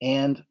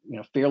 and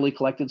fairly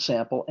collected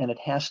sample, and it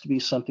has to be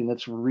something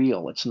that's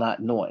real. It's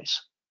not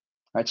noise.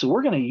 All right, so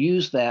we're going to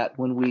use that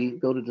when we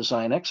go to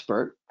Design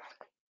Expert.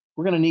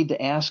 We're going to need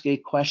to ask a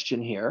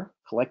question here,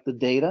 collect the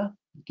data,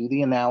 do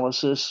the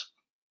analysis.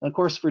 And of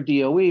course, for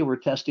DOE, we're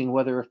testing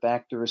whether a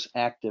factor is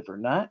active or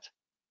not.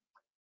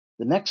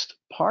 The next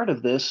part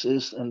of this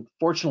is,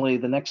 unfortunately,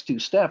 the next two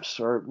steps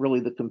are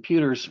really the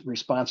computer's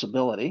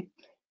responsibility.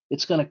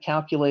 It's going to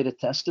calculate a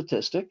test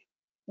statistic,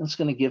 and it's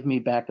going to give me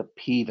back a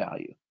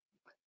p-value.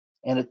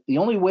 And the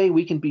only way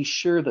we can be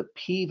sure the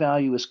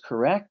p-value is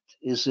correct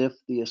is if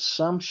the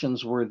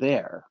assumptions were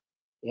there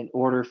in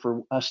order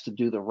for us to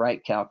do the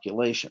right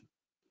calculation.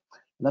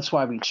 And that's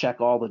why we check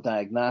all the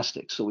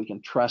diagnostics, so we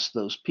can trust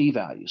those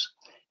p-values.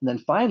 And then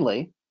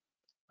finally,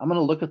 I'm going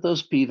to look at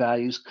those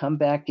p-values, come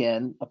back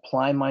in,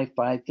 apply my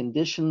 5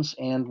 conditions,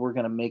 and we're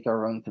going to make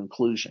our own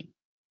conclusion.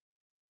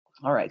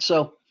 All right,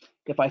 so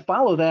if I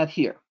follow that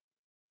here,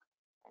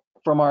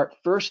 from our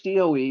first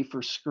DOE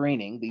for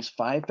screening these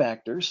 5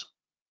 factors,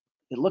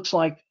 it looks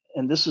like,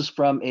 and this is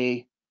from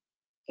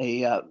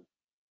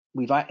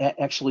we've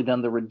actually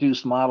done the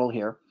reduced model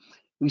here,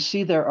 we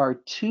see there are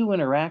 2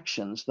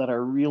 interactions that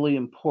are really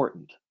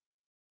important.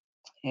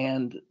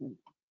 And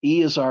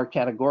E is our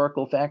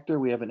categorical factor.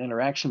 We have an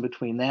interaction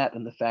between that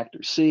and the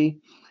factor C,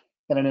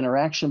 and an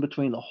interaction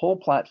between the whole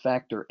plot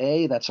factor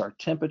A, that's our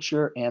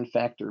temperature, and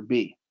factor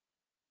B.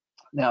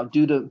 Now,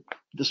 due to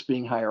this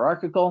being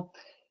hierarchical,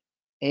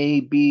 A,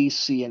 B,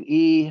 C, and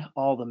E,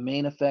 all the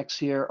main effects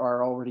here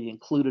are already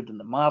included in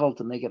the model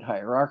to make it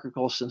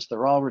hierarchical. Since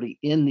they're already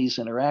in these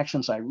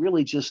interactions, I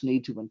really just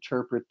need to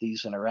interpret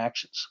these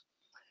interactions.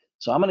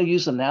 So I'm going to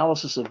use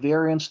analysis of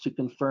variance to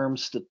confirm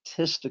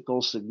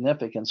statistical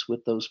significance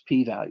with those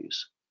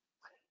p-values.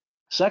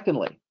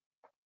 Secondly,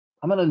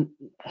 I'm going to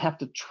have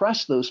to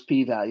trust those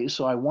p-values,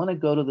 so I want to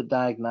go to the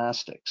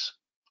diagnostics.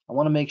 I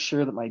want to make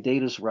sure that my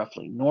data is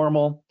roughly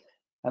normal.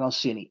 I don't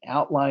see any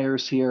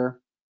outliers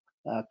here.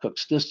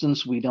 Cook's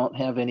distance, we don't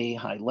have any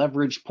high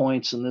leverage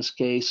points in this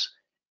case.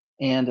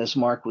 And as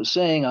Mark was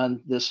saying,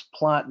 on this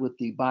plot with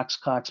the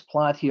Box-Cox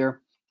plot here,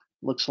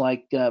 looks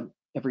like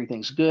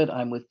everything's good.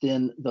 I'm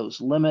within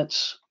those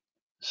limits,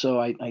 so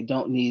I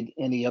don't need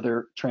any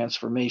other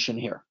transformation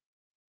here.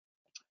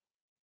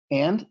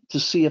 And to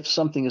see if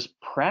something is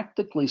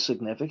practically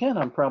significant,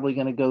 I'm probably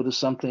going to go to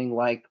something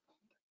like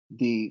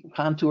the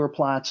contour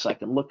plots. I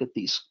can look at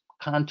these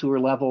contour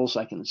levels.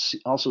 I can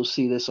also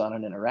see this on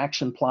an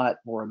interaction plot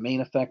or a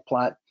main effect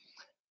plot.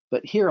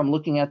 But here I'm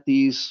looking at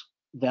these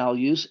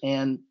values,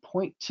 and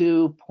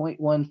 0.2,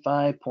 0.15,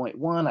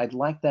 0.1, I'd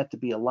like that to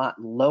be a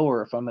lot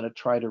lower if I'm going to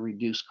try to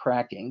reduce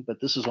cracking, but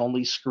this is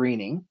only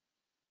screening.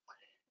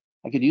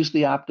 I could use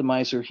the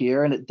optimizer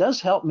here, and it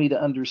does help me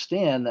to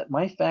understand that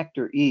my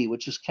factor E,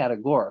 which is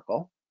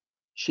categorical,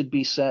 should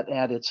be set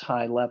at its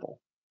high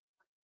level.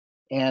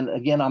 And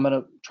again, I'm going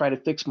to try to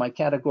fix my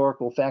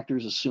categorical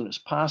factors as soon as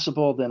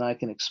possible. Then I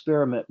can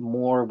experiment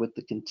more with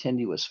the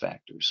continuous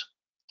factors.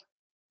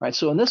 All right,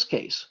 so in this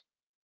case,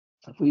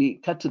 if we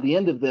cut to the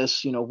end of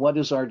this, what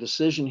is our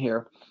decision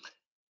here?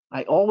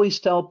 I always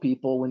tell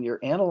people when you're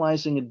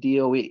analyzing a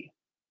DOE,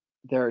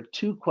 there are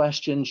 2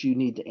 questions you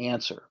need to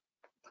answer.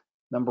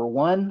 Number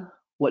 1,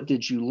 what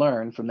did you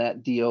learn from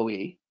that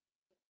DOE?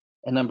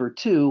 And number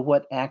 2,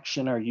 what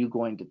action are you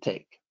going to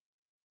take?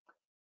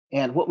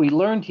 And what we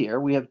learned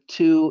here, we have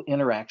 2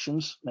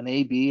 interactions, an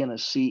AB and a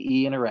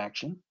CE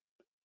interaction.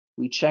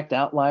 We checked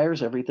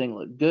outliers, everything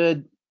looked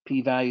good.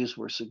 P-values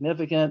were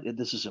significant.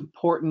 This is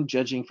important,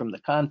 judging from the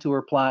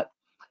contour plot.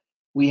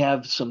 We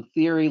have some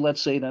theory,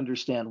 let's say, to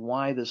understand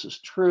why this is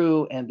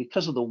true. And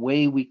because of the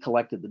way we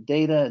collected the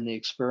data and the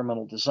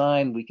experimental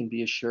design, we can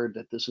be assured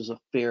that this is a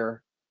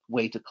fair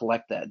way to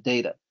collect that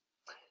data.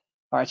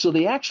 All right, so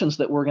the actions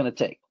that we're going to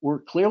take, we're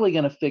clearly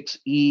going to fix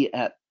E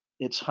at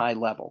its high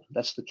level.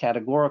 That's the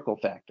categorical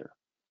factor.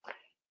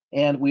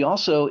 And we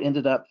also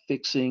ended up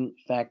fixing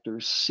factor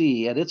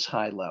C at its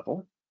high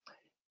level.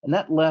 And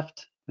that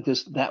left,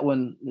 because that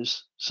one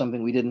is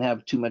something we didn't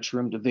have too much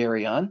room to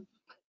vary on,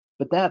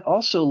 but that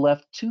also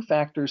left 2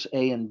 factors,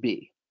 A and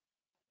B.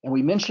 And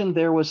we mentioned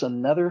there was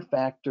another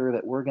factor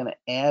that we're going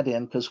to add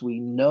in because we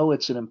know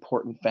it's an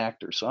important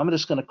factor. So I'm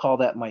just going to call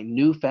that my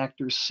new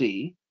factor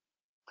C.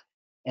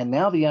 And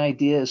now the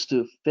idea is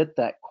to fit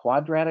that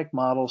quadratic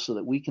model so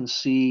that we can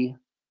see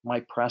my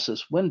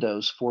process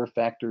windows for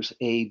factors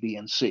A, B,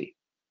 and C.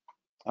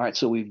 All right,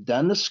 so we've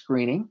done the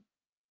screening.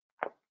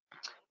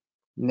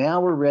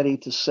 Now we're ready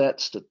to set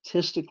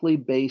statistically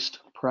based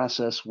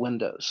process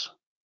windows.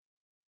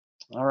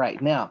 All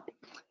right, now,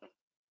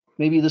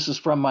 maybe this is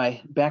from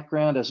my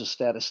background as a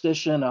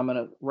statistician. I'm going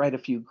to write a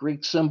few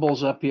Greek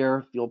symbols up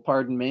here, if you'll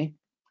pardon me.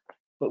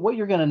 But what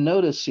you're going to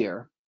notice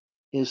here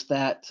is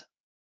that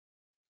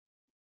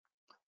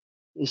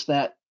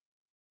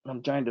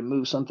I'm trying to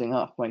move something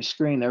off my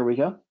screen. There we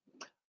go.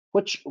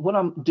 What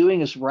I'm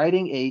doing is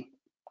writing a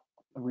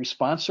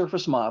response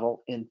surface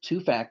model in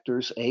two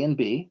factors, A and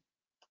B.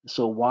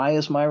 So Y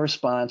is my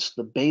response.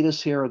 The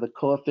betas here are the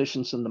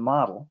coefficients in the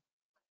model.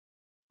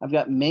 I've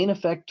got main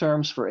effect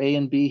terms for A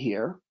and B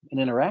here, an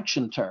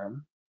interaction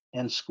term,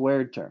 and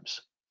squared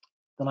terms.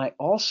 Then I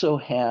also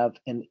have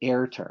an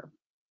error term.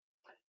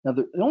 Now,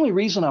 the only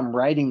reason I'm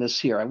writing this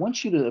here, I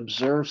want you to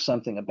observe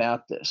something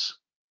about this.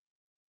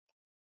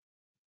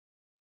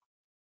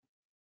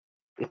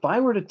 If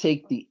I were to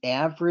take the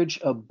average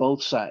of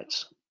both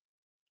sides,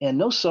 and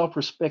no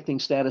self-respecting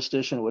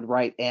statistician would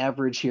write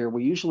average here.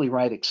 We usually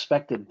write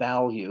expected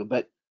value,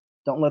 but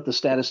don't let the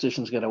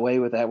statisticians get away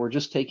with that. We're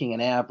just taking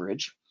an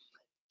average.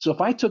 So if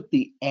I took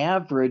the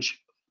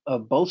average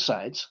of both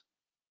sides,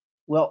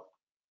 well,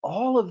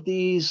 all of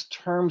these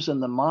terms in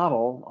the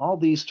model, all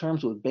these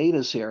terms with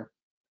betas here,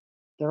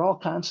 they're all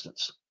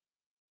constants.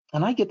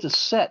 And I get to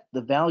set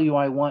the value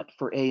I want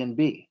for A and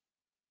B.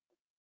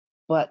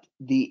 But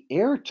the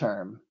error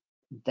term,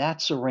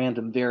 that's a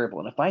random variable.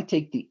 And if I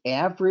take the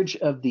average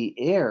of the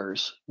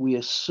errors, we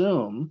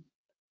assume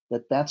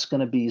that that's going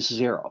to be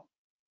 0.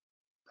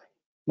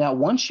 Now,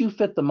 once you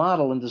fit the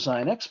model in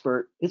Design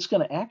Expert, it's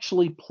going to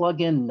actually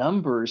plug in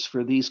numbers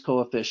for these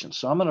coefficients.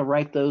 So I'm going to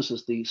write those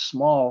as the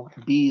small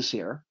b's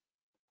here.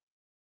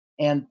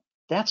 And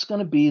that's going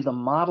to be the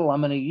model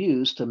I'm going to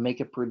use to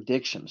make a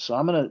prediction. So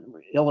I'm going to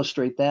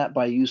illustrate that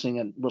by using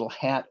a little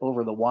hat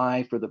over the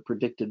y for the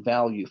predicted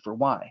value for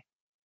y.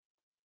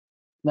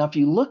 Now, if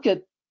you look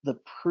at the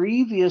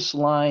previous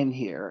line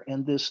here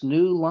and this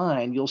new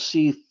line, you'll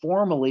see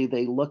formally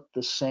they look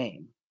the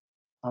same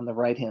on the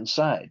right-hand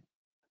side,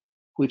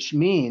 which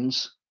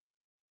means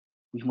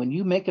when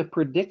you make a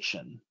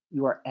prediction,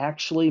 you are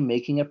actually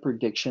making a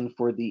prediction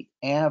for the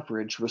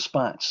average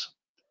response.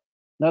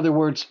 In other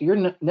words,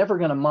 you're never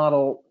going to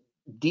model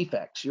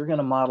defects. You're going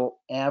to model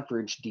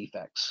average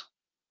defects.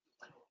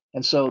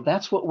 And so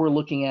that's what we're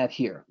looking at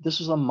here.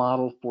 This is a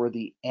model for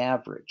the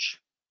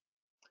average.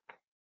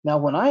 Now,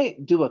 when I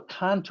do a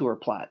contour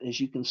plot, as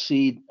you can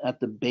see at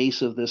the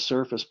base of this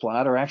surface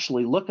plot, or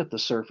actually look at the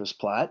surface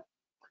plot,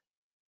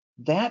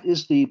 that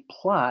is the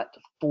plot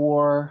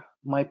for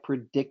my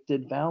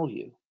predicted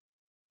value.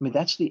 I mean,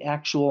 that's the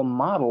actual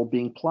model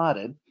being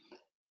plotted.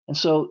 And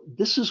so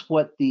this is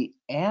what the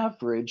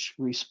average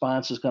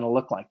response is going to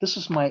look like. This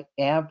is my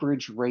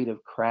average rate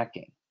of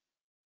cracking.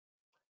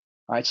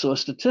 All right, so a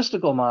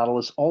statistical model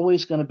is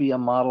always going to be a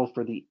model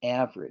for the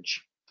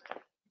average.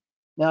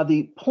 Now,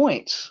 the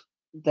points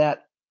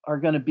that are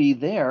going to be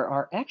there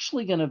are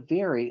actually going to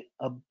vary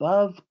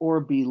above or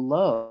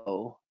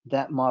below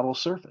that model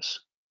surface.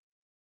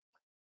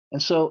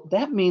 And so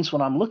that means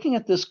when I'm looking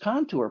at this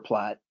contour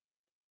plot,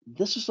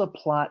 this is a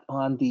plot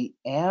on the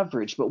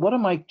average. But what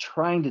am I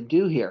trying to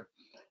do here?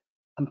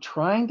 I'm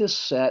trying to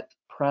set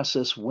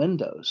process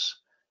windows.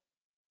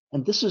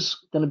 And this is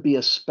going to be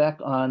a spec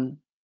on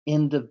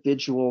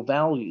individual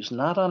values,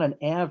 not on an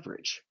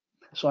average.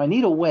 So I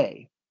need a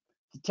way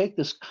to take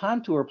this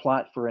contour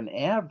plot for an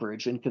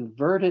average and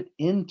convert it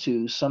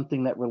into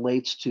something that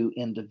relates to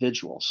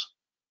individuals.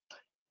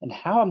 And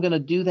how I'm going to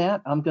do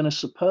that, I'm going to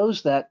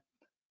suppose that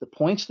the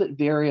points that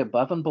vary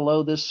above and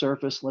below this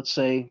surface, let's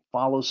say,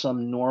 follow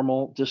some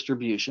normal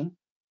distribution,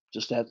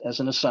 just as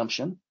an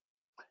assumption.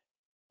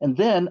 And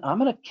then I'm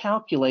going to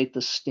calculate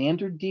the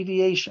standard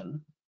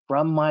deviation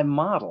from my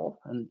model,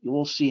 and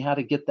you'll see how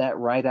to get that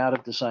right out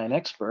of Design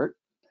Expert.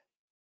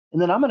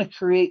 And then I'm going to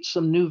create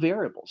some new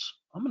variables.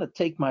 I'm going to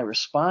take my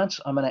response,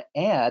 I'm going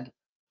to add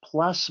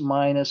plus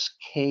minus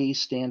k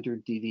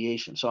standard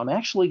deviation. So I'm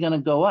actually going to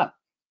go up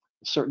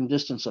a certain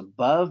distance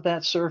above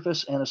that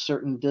surface and a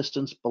certain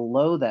distance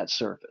below that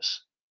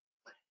surface.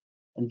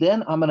 And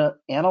then I'm going to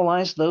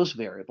analyze those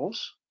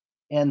variables,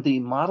 and the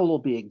model will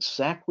be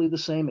exactly the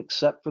same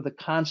except for the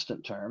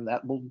constant term.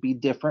 That will be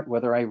different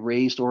whether I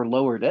raised or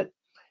lowered it.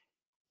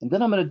 And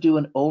then I'm going to do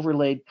an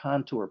overlaid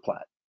contour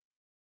plot.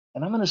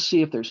 And I'm going to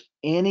see if there's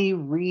any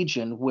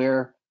region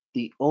where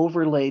the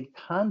overlaid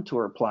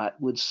contour plot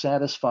would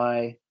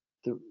satisfy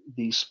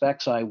the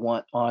specs I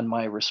want on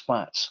my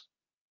response.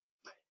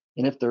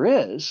 And if there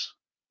is,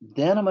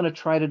 then I'm going to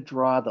try to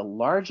draw the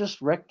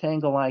largest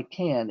rectangle I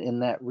can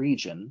in that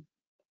region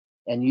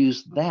and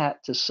use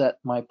that to set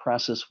my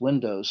process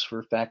windows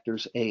for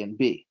factors A and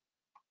B.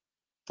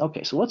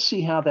 Okay, so let's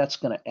see how that's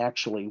going to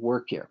actually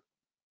work here.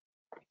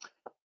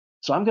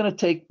 So I'm going to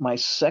take my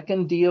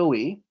second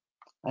DOE.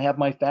 I have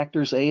my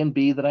factors A and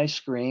B that I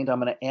screened.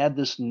 I'm going to add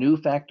this new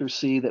factor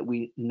C that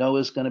we know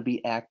is going to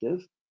be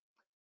active,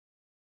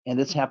 and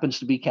this happens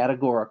to be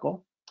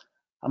categorical.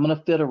 I'm going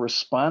to fit a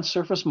response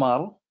surface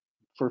model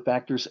for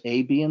factors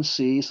A, B, and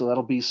C. So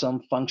that'll be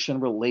some function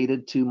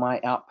related to my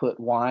output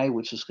Y,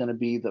 which is going to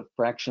be the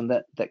fraction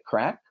that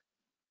cracked.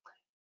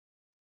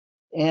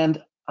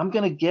 And I'm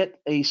going to get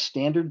a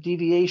standard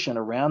deviation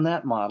around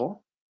that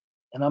model.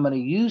 And I'm going to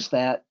use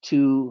that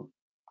to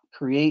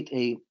create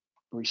a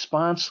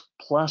response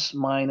plus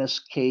minus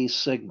K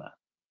sigma.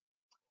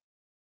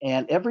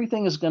 And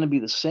everything is going to be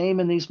the same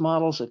in these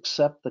models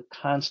except the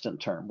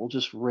constant term. We'll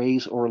just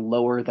raise or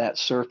lower that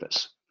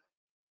surface.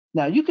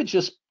 Now, you could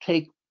just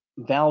take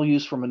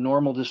values from a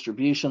normal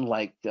distribution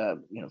like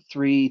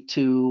 3,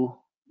 2,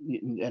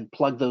 and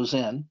plug those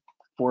in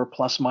for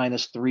plus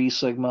minus 3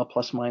 sigma,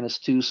 plus minus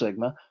 2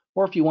 sigma.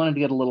 Or if you wanted to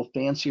get a little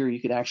fancier,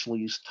 you could actually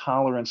use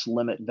tolerance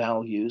limit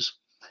values.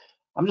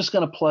 I'm just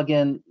going to plug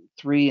in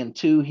 3 and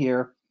 2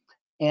 here.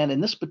 And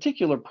in this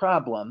particular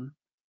problem,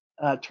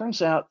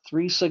 turns out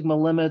 3 sigma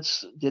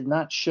limits did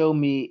not show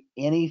me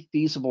any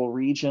feasible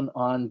region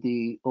on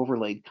the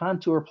overlaid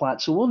contour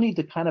plot. So we'll need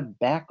to kind of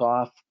back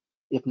off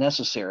if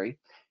necessary.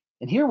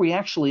 And here we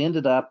actually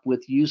ended up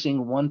with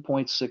using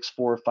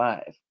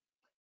 1.645.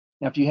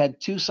 Now, if you had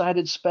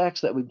two-sided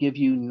specs, that would give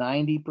you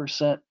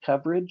 90%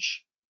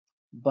 coverage.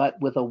 But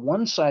with a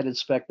one-sided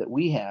spec that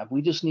we have,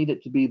 we just need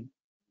it to be,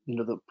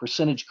 the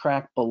percentage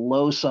crack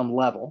below some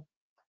level.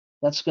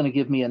 That's going to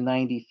give me a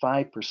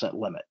 95%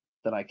 limit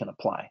that I can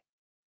apply.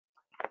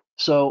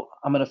 So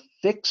I'm going to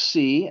fix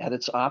C at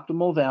its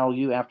optimal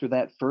value after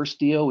that first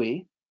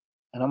DOE,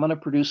 and I'm going to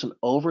produce an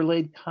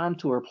overlaid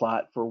contour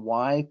plot for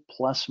Y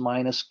plus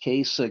minus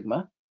K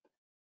sigma.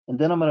 And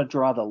then I'm going to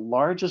draw the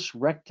largest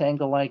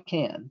rectangle I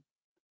can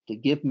to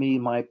give me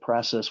my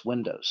process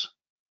windows.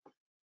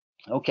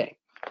 Okay,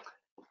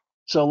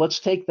 so let's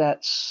take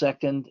that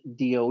second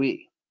DOE.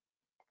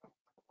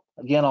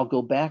 Again, I'll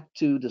go back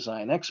to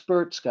Design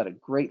Expert. It's got a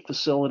great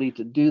facility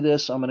to do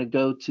this. I'm going to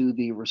go to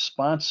the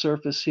response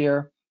surface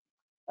here.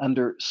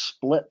 Under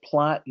split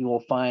plot, you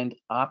will find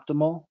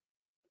optimal.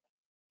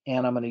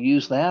 And I'm going to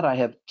use that. I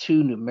have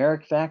 2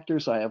 numeric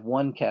factors. I have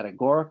 1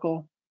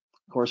 categorical.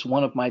 Of course,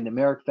 one of my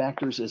numeric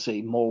factors is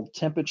a mold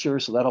temperature,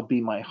 so that'll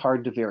be my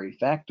hard to vary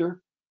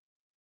factor.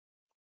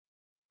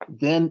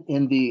 Then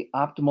in the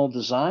optimal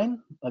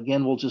design,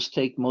 again, we'll just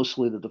take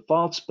mostly the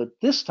defaults, but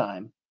this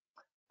time,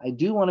 I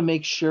do want to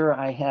make sure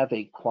I have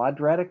a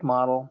quadratic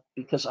model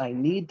because I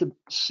need to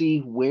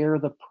see where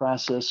the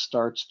process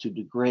starts to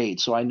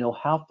degrade so I know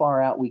how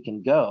far out we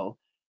can go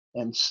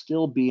and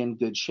still be in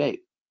good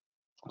shape.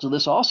 So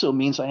this also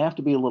means I have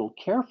to be a little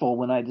careful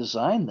when I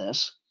design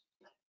this,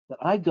 that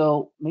I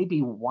go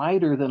maybe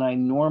wider than I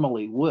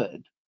normally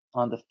would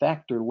on the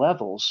factor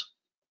levels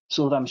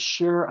so that I'm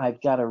sure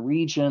I've got a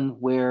region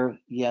where,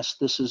 yes,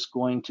 this is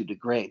going to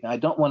degrade. Now, I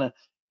don't want to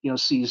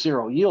see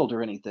zero yield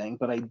or anything,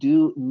 but I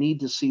do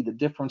need to see the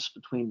difference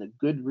between the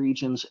good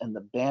regions and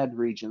the bad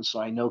regions so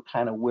I know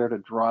kind of where to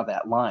draw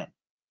that line.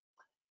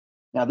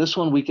 Now, this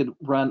one we could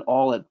run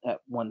all at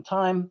one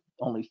time,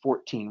 only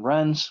 14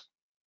 runs.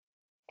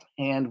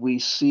 And we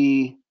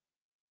see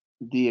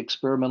the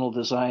experimental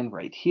design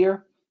right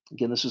here.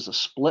 Again, this is a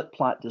split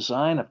plot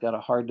design. I've got a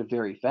hard to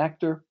vary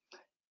factor.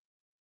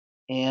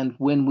 And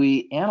when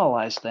we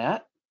analyze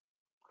that,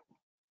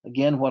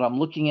 again, what I'm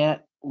looking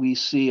at, we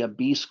see a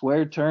B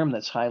squared term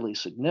that's highly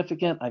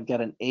significant. I've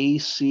got an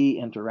AC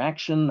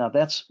interaction. Now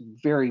that's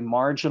very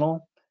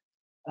marginal,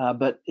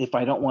 but if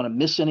I don't want to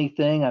miss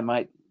anything, I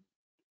might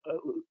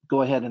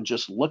go ahead and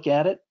just look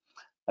at it.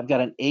 I've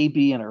got an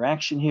AB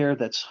interaction here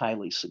that's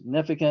highly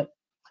significant.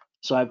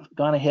 So I've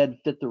gone ahead and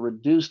fit the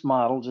reduced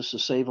model just to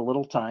save a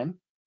little time.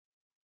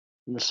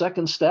 In the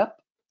second step,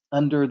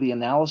 under the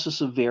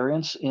analysis of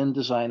variance in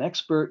Design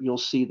Expert, you'll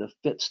see the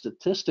fit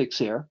statistics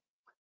here.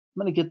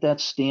 I'm going to get that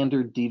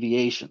standard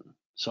deviation.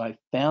 So I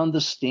found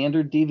the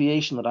standard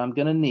deviation that I'm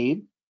going to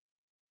need.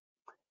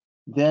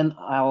 Then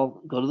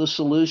I'll go to the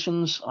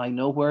solutions. I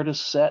know where to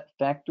set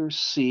factor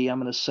C. I'm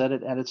going to set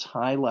it at its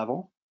high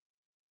level.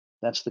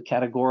 That's the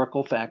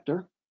categorical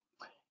factor.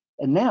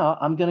 And now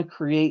I'm going to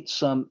create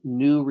some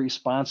new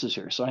responses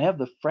here. So I have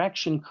the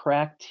fraction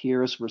cracked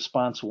here as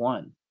response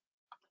 1.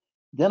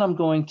 Then I'm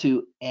going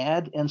to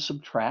add and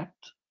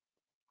subtract.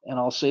 And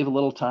I'll save a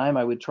little time.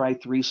 I would try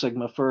 3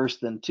 sigma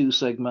first, then 2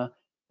 sigma.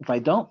 If I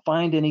don't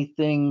find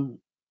anything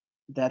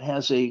that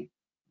has a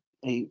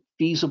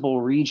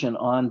feasible region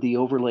on the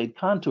overlaid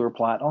contour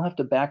plot, I'll have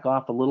to back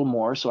off a little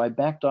more. So I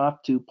backed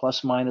off to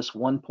plus minus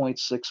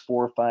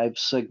 1.645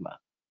 sigma.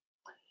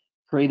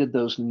 Created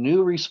those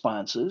new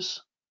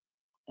responses.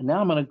 And now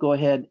I'm going to go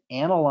ahead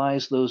and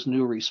analyze those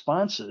new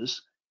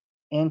responses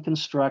and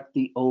construct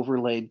the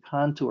overlaid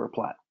contour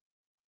plot.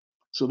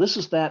 So this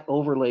is that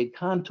overlaid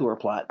contour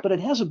plot, but it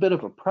has a bit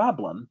of a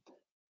problem.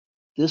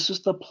 This is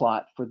the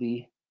plot for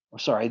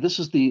this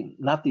is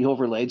not the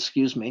overlaid,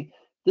 excuse me.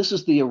 This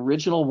is the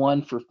original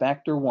one for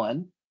factor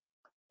 1.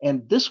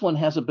 And this one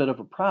has a bit of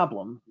a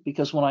problem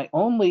because when I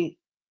only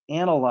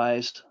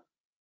analyzed,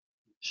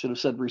 should have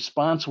said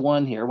response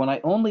 1 here, when I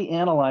only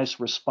analyzed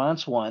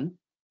response 1,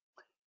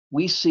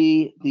 we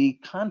see the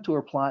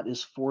contour plot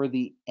is for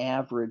the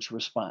average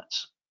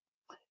response.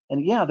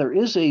 And yeah, there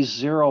is a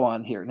 0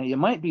 on here. Now you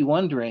might be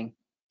wondering,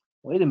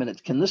 wait a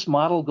minute, can this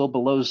model go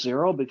below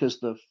 0? Because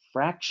the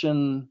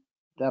fraction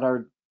that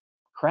are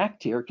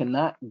cracked here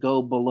cannot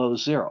go below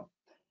 0.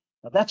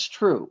 Now that's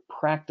true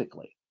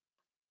practically,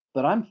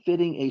 but I'm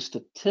fitting a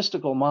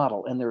statistical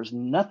model and there's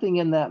nothing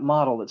in that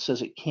model that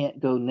says it can't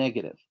go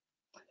negative.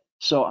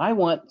 So I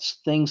want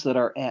things that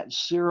are at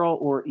 0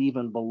 or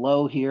even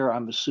below here.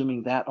 I'm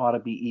assuming that ought to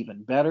be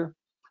even better.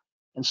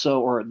 And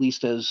so, or at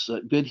least as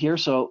good here.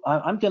 So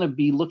I'm going to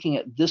be looking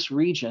at this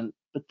region,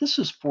 but this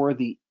is for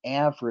the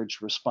average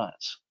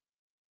response.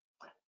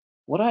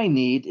 What I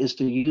need is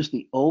to use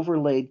the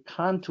overlaid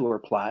contour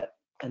plot,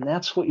 and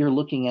that's what you're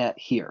looking at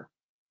here.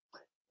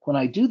 When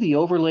I do the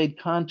overlaid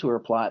contour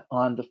plot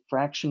on the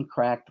fraction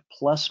cracked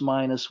plus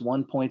minus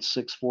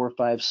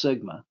 1.645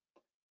 sigma,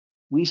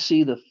 we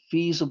see the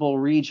feasible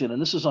region,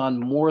 and this is on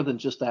more than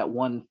just that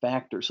one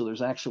factor, so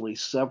there's actually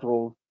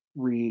several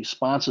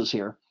responses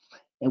here,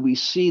 and we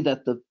see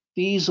that the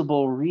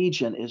feasible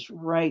region is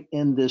right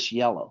in this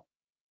yellow.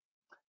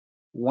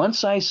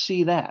 Once I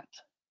see that,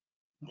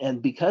 and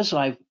because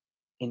I've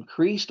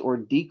increased or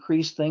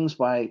decreased things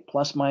by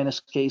plus minus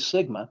k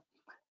sigma,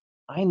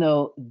 I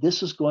know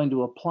this is going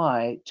to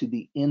apply to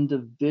the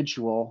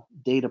individual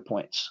data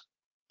points.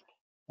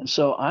 And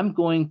so I'm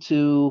going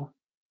to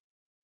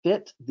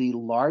fit the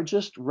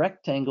largest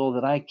rectangle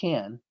that I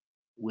can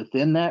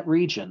within that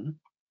region,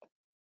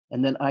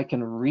 and then I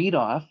can read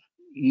off,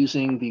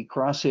 using the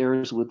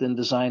crosshairs within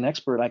Design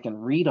Expert, I can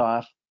read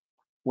off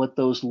what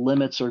those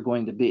limits are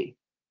going to be.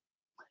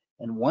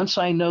 And once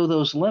I know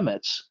those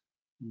limits,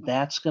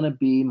 that's going to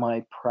be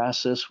my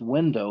process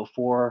window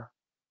for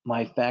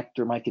my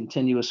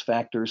continuous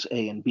factors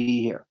A and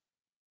B here.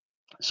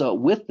 So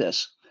with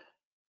this,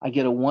 I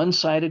get a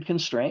one-sided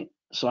constraint.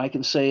 So I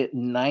can say at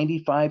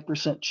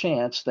 95%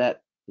 chance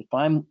that if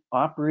I'm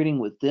operating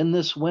within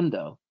this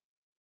window,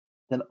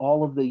 then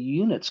all of the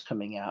units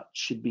coming out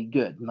should be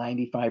good.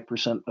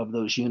 95% of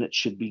those units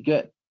should be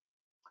good.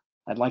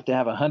 I'd like to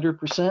have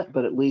 100%,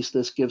 but at least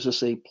this gives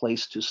us a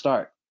place to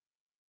start.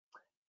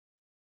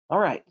 All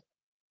right.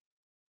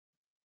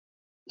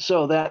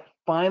 So that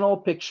final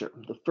picture,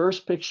 the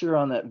first picture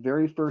on that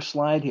very first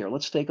slide here,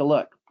 let's take a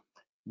look.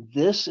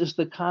 This is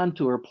the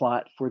contour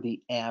plot for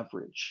the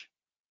average.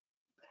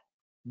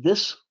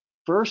 This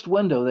first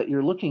window that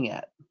you're looking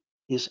at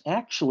is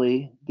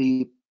actually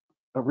the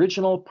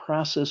original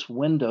process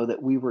window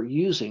that we were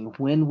using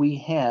when we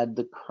had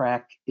the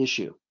crack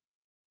issue.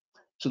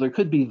 So there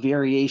could be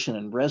variation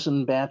in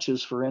resin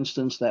batches, for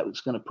instance, that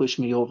was going to push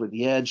me over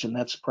the edge, and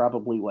that's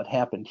probably what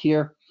happened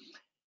here.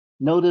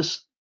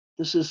 Notice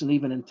this isn't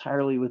even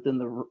entirely within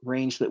the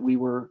range that we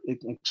were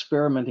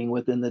experimenting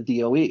with in the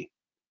DOE.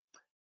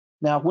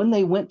 Now, when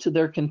they went to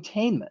their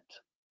containment,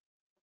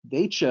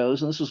 they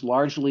chose, and this was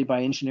largely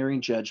by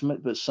engineering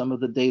judgment, but some of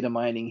the data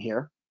mining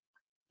here,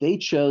 they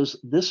chose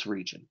this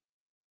region.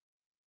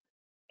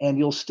 And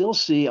you'll still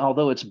see,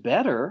 although it's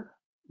better,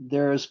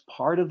 there's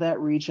part of that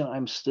region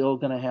I'm still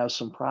going to have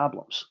some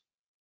problems.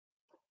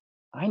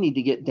 I need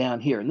to get down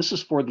here, and this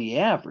is for the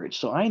average,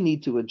 so I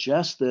need to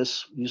adjust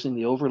this using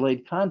the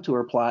overlaid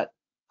contour plot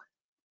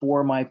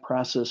for my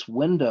process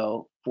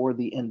window for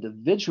the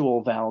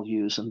individual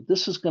values, and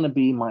this is going to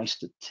be my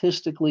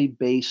statistically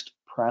based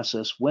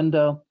process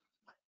window,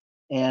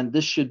 and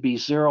this should be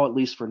 0 at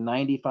least for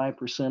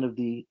 95% of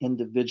the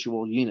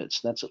individual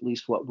units. That's at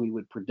least what we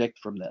would predict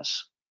from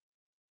this.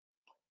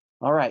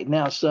 All right,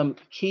 now some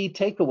key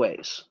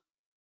takeaways.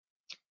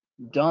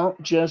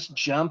 Don't just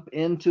jump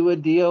into a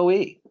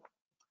DOE.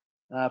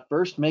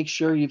 First, make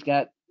sure you've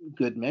got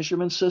good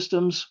measurement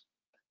systems.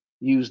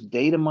 Use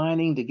data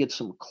mining to get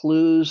some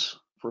clues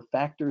for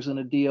factors in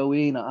a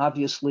DOE. Now,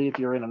 obviously, if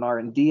you're in an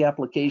R&D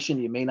application,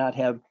 you may not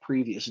have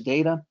previous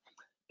data.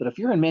 But if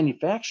you're in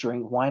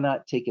manufacturing, why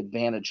not take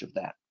advantage of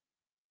that?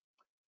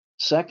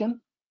 Second,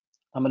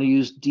 I'm going to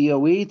use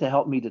DOE to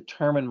help me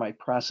determine my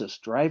process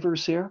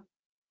drivers here.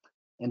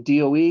 And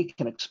DOE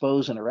can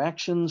expose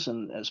interactions.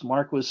 And as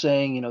Mark was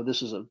saying, you know,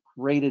 this is a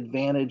great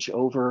advantage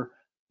over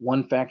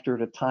one factor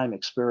at a time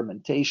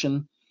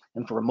experimentation.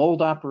 And for a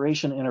mold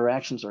operation,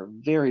 interactions are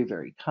very,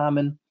 very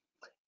common.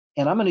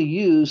 And I'm going to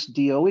use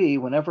DOE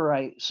whenever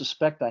I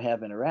suspect I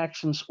have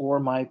interactions or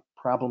my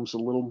problem's a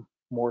little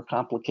more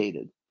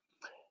complicated.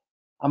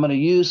 I'm going to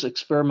use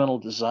experimental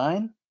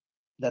design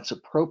that's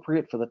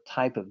appropriate for the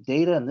type of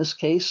data. In this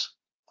case,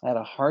 I had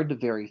a hard to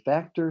vary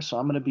factor, so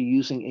I'm going to be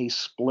using a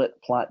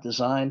split plot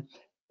design,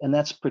 and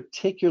that's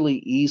particularly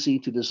easy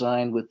to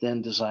design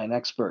within Design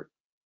Expert.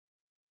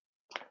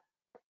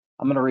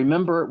 I'm going to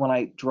remember when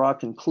I draw a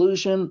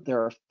conclusion,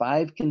 there are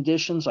 5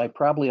 conditions I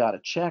probably ought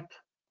to check.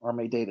 Are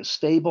my data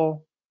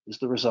stable? Is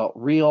the result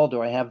real?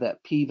 Do I have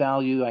that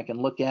p-value I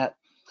can look at?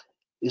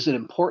 Is it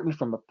important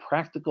from a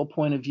practical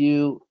point of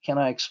view? Can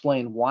I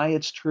explain why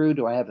it's true?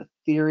 Do I have a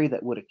theory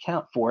that would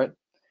account for it?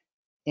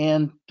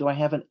 And do I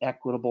have an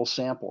equitable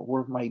sample?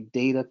 Were my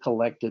data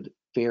collected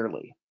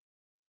fairly?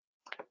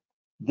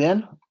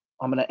 Then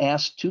I'm going to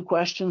ask 2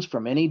 questions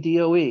from any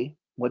DOE.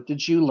 What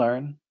did you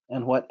learn?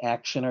 And what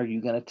action are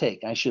you going to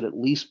take? I should at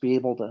least be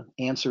able to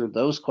answer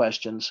those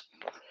questions.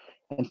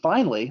 And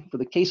finally, for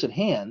the case at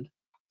hand,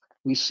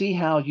 we see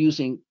how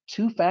using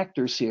two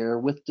factors here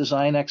with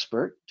Design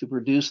Expert to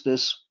produce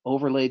this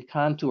overlaid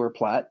contour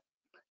plot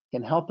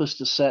can help us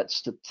to set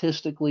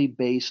statistically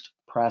based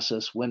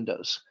process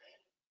windows.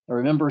 Now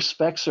remember,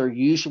 specs are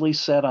usually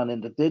set on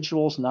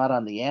individuals, not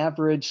on the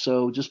average,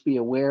 so just be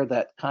aware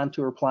that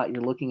contour plot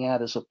you're looking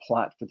at is a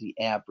plot for the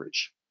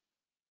average.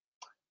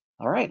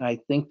 All right, I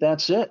think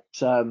that's it.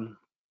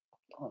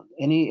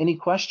 Any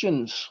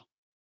questions?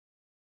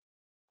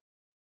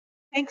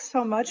 Thanks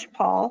so much,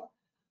 Paul.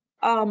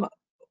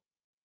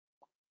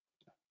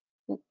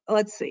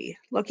 Let's see,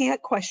 looking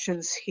at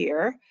questions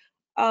here.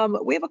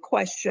 We have a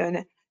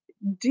question.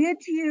 Did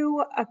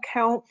you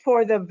account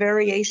for the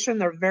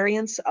variation or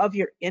variance of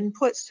your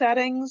input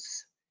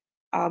settings?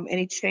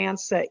 Any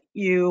chance that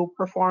you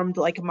performed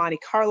like a Monte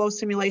Carlo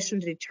simulation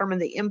to determine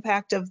the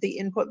impact of the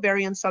input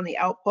variance on the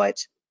output?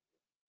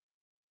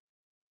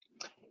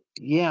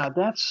 Yeah,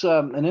 that's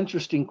an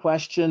interesting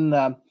question.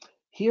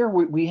 Here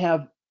we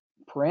have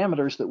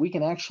parameters that we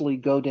can actually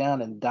go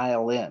down and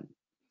dial in.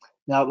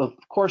 Now, of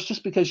course,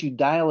 just because you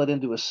dial it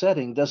into a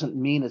setting doesn't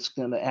mean it's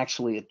going to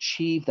actually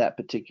achieve that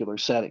particular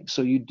setting.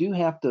 So you do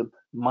have to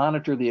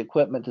monitor the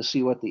equipment to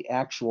see what the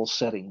actual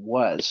setting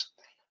was.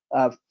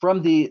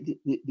 From the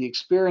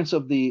experience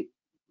of the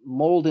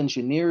mold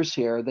engineers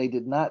here, they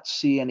did not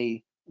see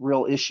any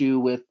real issue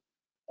with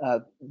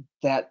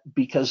that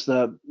because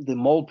the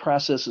mold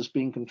process is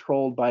being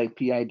controlled by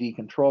PID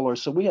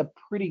controllers. So we have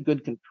pretty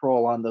good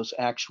control on those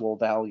actual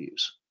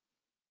values.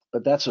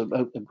 But that's a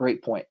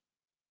great point.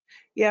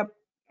 Yep.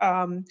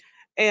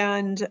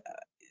 And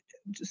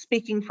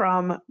speaking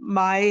from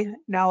my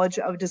knowledge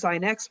of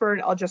Design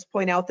Expert, I'll just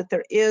point out that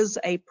there is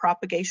a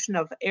propagation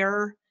of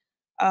error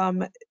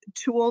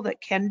tool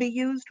that can be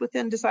used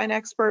within Design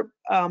Expert,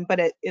 but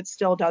it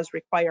still does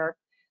require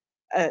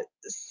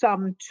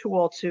some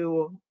tool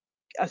to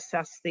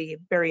assess the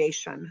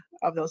variation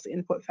of those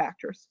input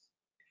factors.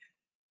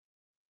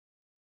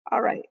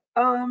 All right.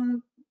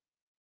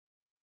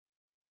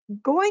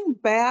 Going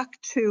back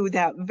to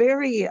that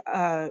very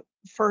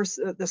first,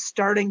 the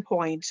starting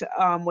point,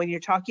 when you're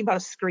talking about a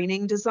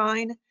screening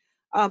design,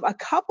 a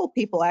couple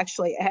people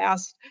actually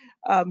asked,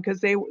 because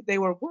they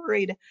were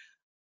worried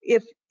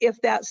if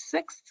that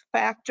sixth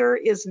factor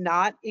is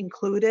not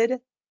included,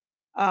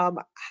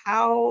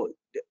 how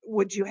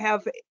would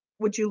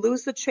you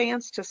lose the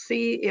chance to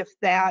see if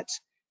that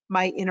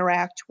might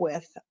interact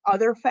with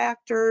other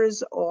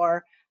factors,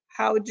 or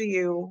how do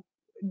you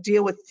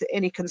deal with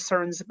any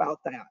concerns about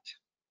that?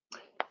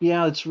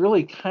 Yeah, it's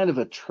really kind of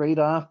a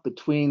trade-off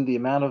between the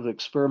amount of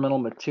experimental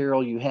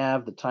material you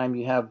have, the time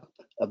you have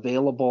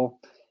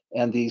available,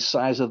 and the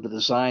size of the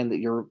design that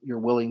you're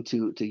willing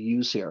to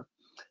use here.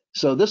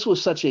 So this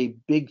was such a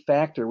big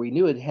factor. We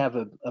knew it'd have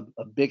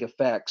a big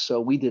effect,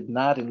 so we did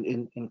not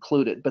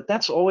include it. But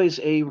that's always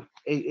a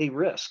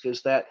risk,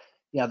 is that,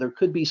 yeah, there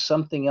could be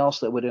something else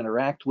that would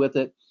interact with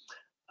it.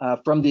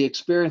 From the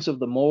experience of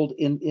the mold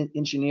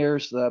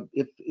engineers,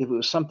 if it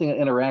was something that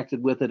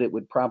interacted with it, it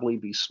would probably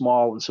be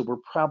small, and so we're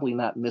probably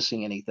not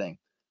missing anything.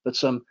 But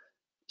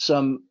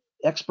some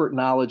expert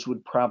knowledge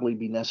would probably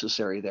be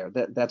necessary there.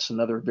 That's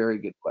another very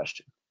good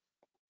question.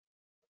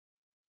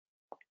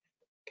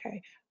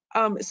 Okay.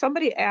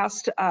 Somebody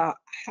asked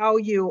how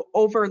you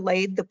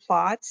overlaid the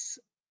plots,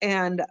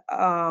 and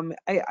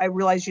I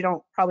realize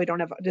you probably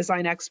don't have a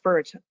Design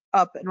Expert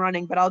up and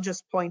running, but I'll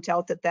just point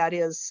out that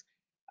is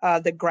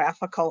the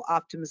graphical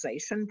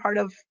optimization part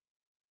of.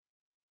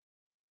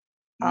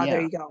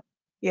 There you go.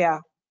 Yeah.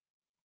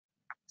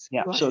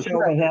 Yeah. So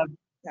here I have.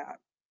 That.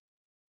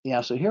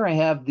 Yeah. So here I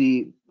have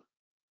the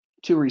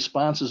two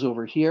responses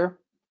over here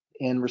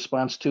in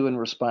response 2 and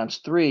response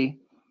 3,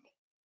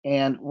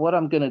 and what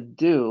I'm going to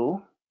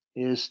do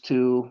is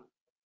to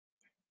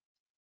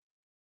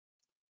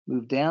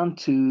move down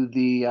to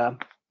the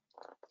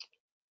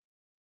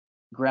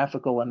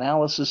graphical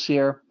analysis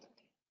here,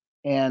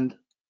 and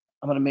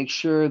I'm going to make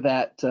sure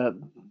that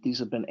these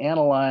have been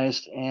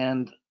analyzed,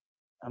 and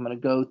I'm going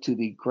to go to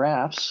the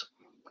graphs,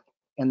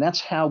 and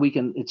that's how we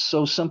can, it's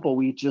so simple,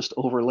 we just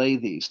overlay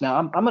these. Now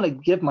I'm going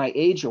to give my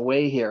age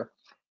away here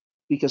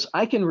because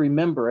I can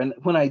remember, and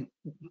when I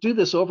do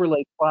this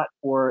overlay plot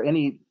for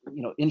any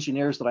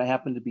engineers that I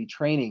happen to be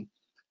training,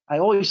 I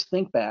always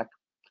think back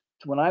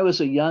to when I was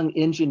a young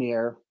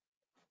engineer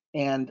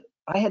and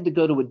I had to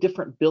go to a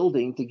different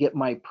building to get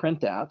my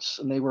printouts,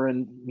 and they were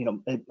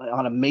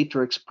on a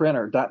matrix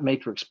printer, dot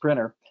matrix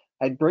printer.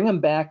 I'd bring them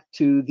back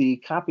to the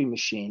copy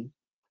machine.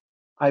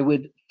 I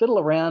would fiddle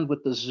around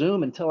with the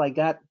zoom until I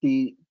got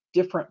the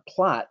different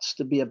plots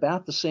to be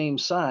about the same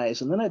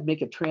size, and then I'd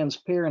make a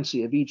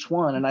transparency of each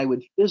one, and I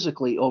would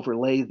physically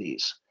overlay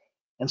these.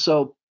 And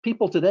so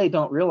people today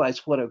don't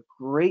realize what a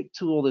great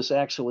tool this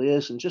actually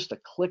is, and just a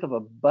click of a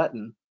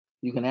button,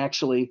 you can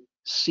actually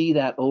see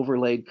that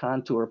overlaid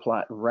contour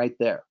plot right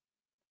there.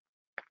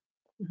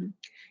 Mm-hmm.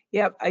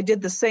 Yep, I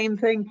did the same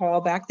thing, Paul,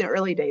 back in the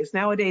early days.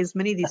 Nowadays,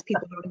 many of these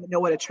people don't even know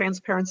what a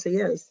transparency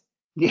is.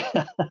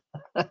 Yeah.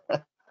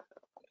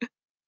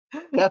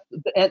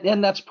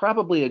 And that's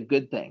probably a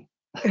good thing.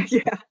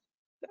 Yeah.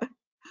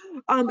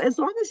 As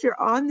long as you're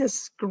on the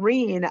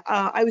screen,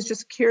 I was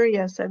just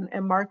curious, and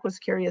Mark was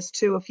curious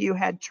too, if you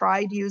had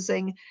tried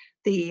using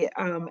the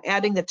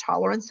adding the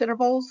tolerance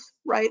intervals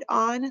right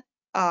on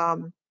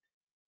the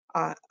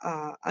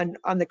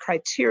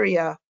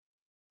criteria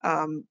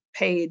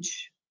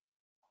page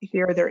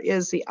here. There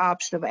is the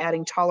option of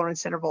adding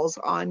tolerance intervals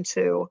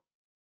onto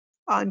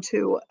an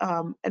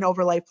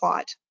overlay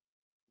plot.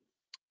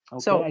 Okay,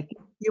 So I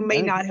you may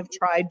think not have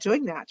tried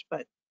doing that,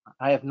 but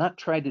I have not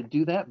tried to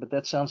do that, but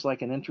that sounds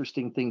like an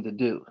interesting thing to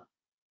do.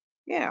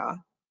 yeah.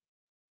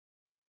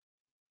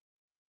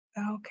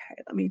 Okay,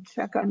 let me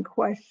check on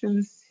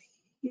questions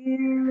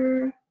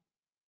here.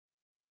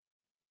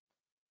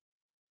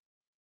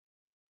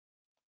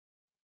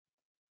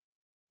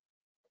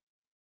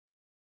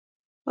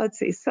 Let's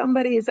see,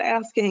 somebody is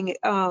asking,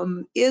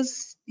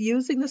 is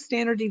using the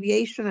standard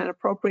deviation an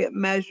appropriate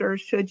measure?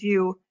 Should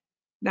you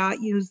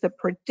not use the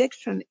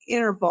prediction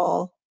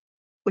interval,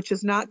 which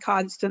is not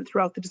constant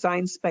throughout the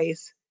design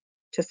space,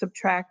 to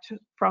subtract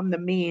from the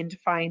mean to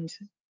find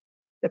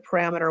the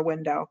parameter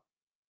window?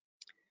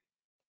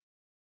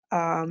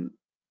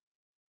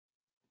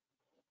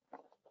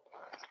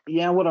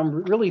 Yeah, what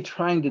I'm really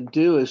trying to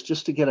do is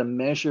just to get a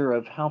measure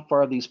of how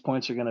far these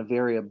points are going to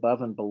vary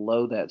above and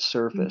below that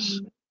surface.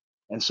 Mhm.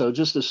 And so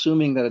just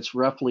assuming that it's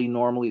roughly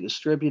normally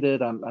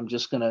distributed, I'm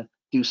just going to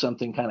do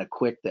something kind of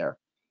quick there.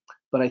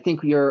 But I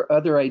think your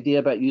other idea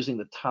about using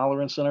the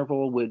tolerance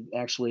interval would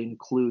actually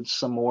include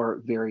some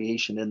more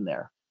variation in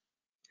there.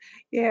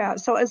 Yeah,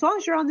 so as long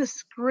as you're on the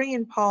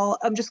screen, Paul,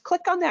 just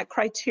click on that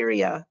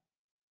criteria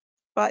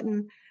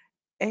button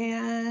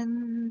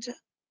and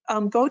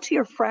go to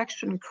your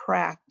fraction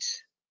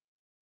cracked,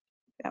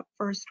 that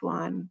first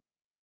one.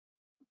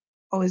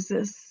 Oh, is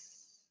this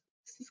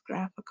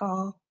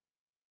graphical?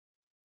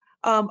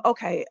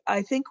 Okay,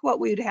 I think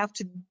what we'd have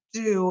to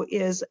do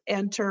is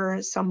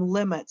enter some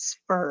limits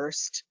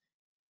first.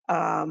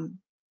 Okay.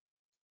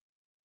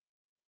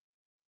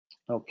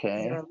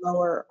 Either a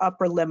lower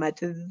upper limit,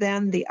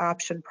 then the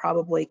option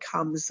probably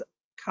comes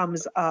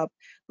up.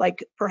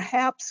 Like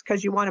perhaps,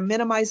 because you want to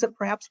minimize it,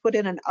 perhaps put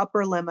in an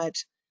upper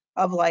limit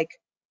of like,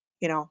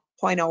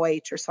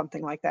 0.08 or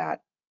something like that.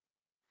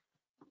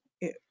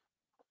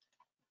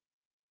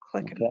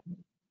 Click Okay.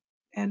 and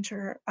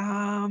enter.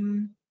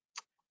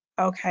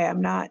 Okay,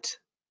 I'm not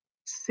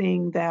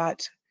seeing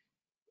that.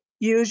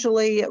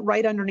 Usually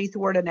right underneath the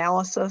word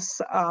analysis,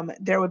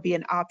 there would be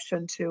an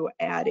option to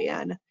add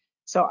in.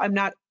 So I'm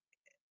not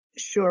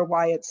sure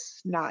why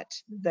it's not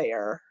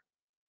there.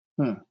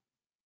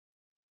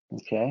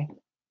 Okay.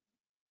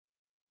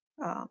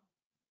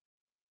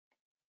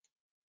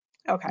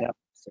 Okay, Yep.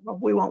 so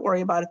we won't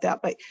worry about it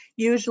but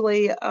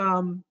usually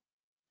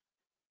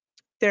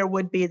there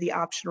would be the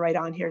option right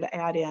on here to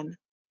add in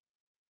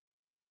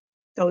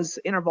those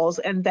intervals,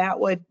 and that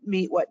would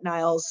meet what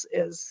Niles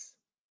is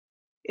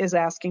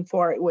asking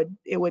for. It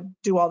would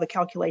do all the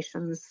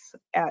calculations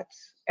at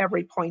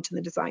every point in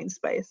the design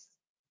space.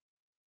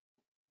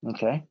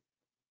 Okay.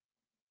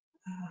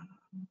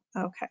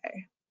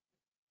 Okay.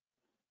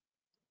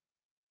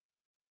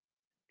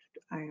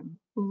 I am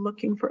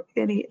looking for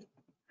any,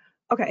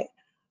 okay.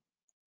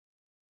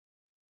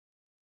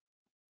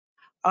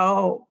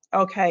 Oh,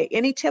 okay.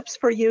 Any tips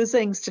for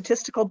using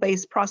statistical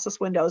based process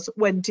windows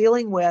when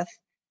dealing with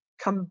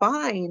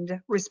combined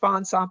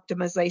response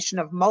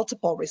optimization of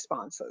multiple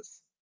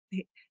responses?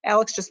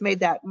 Alex just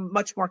made that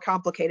much more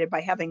complicated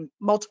by having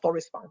multiple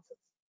responses.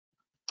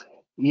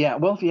 Yeah,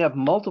 well, if you have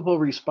multiple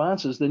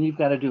responses, then you've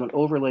got to do an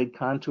overlaid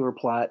contour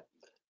plot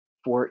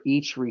for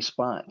each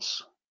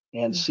response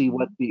and see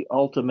what the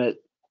ultimate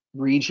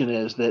region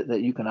is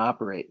that you can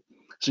operate.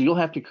 So you'll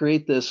have to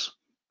create this,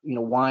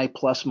 y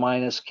plus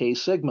minus k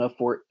sigma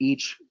for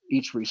each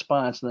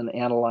response, and then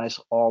analyze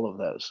all of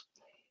those.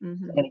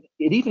 And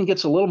it even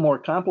gets a little more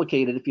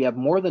complicated. If you have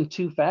more than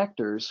two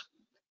factors,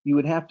 you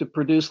would have to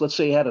produce, let's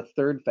say you had a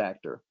third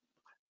factor.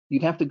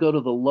 You'd have to go to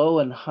the low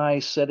and high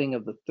setting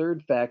of the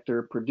third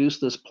factor, produce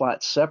this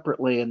plot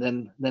separately, and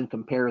then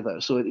compare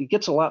those. So it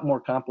gets a lot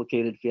more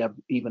complicated if you have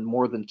even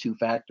more than two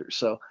factors.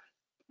 So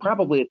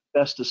probably it's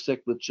best to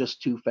stick with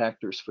just two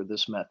factors for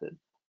this method.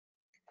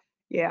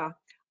 Yeah.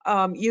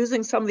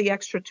 Using some of the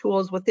extra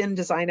tools within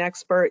Design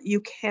Expert, you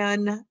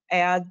can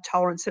add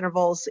tolerance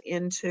intervals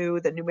into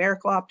the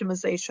numerical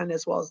optimization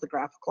as well as the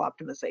graphical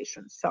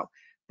optimization. So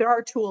there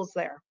are tools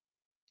there,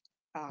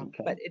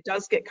 Okay. but it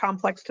does get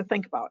complex to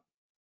think about.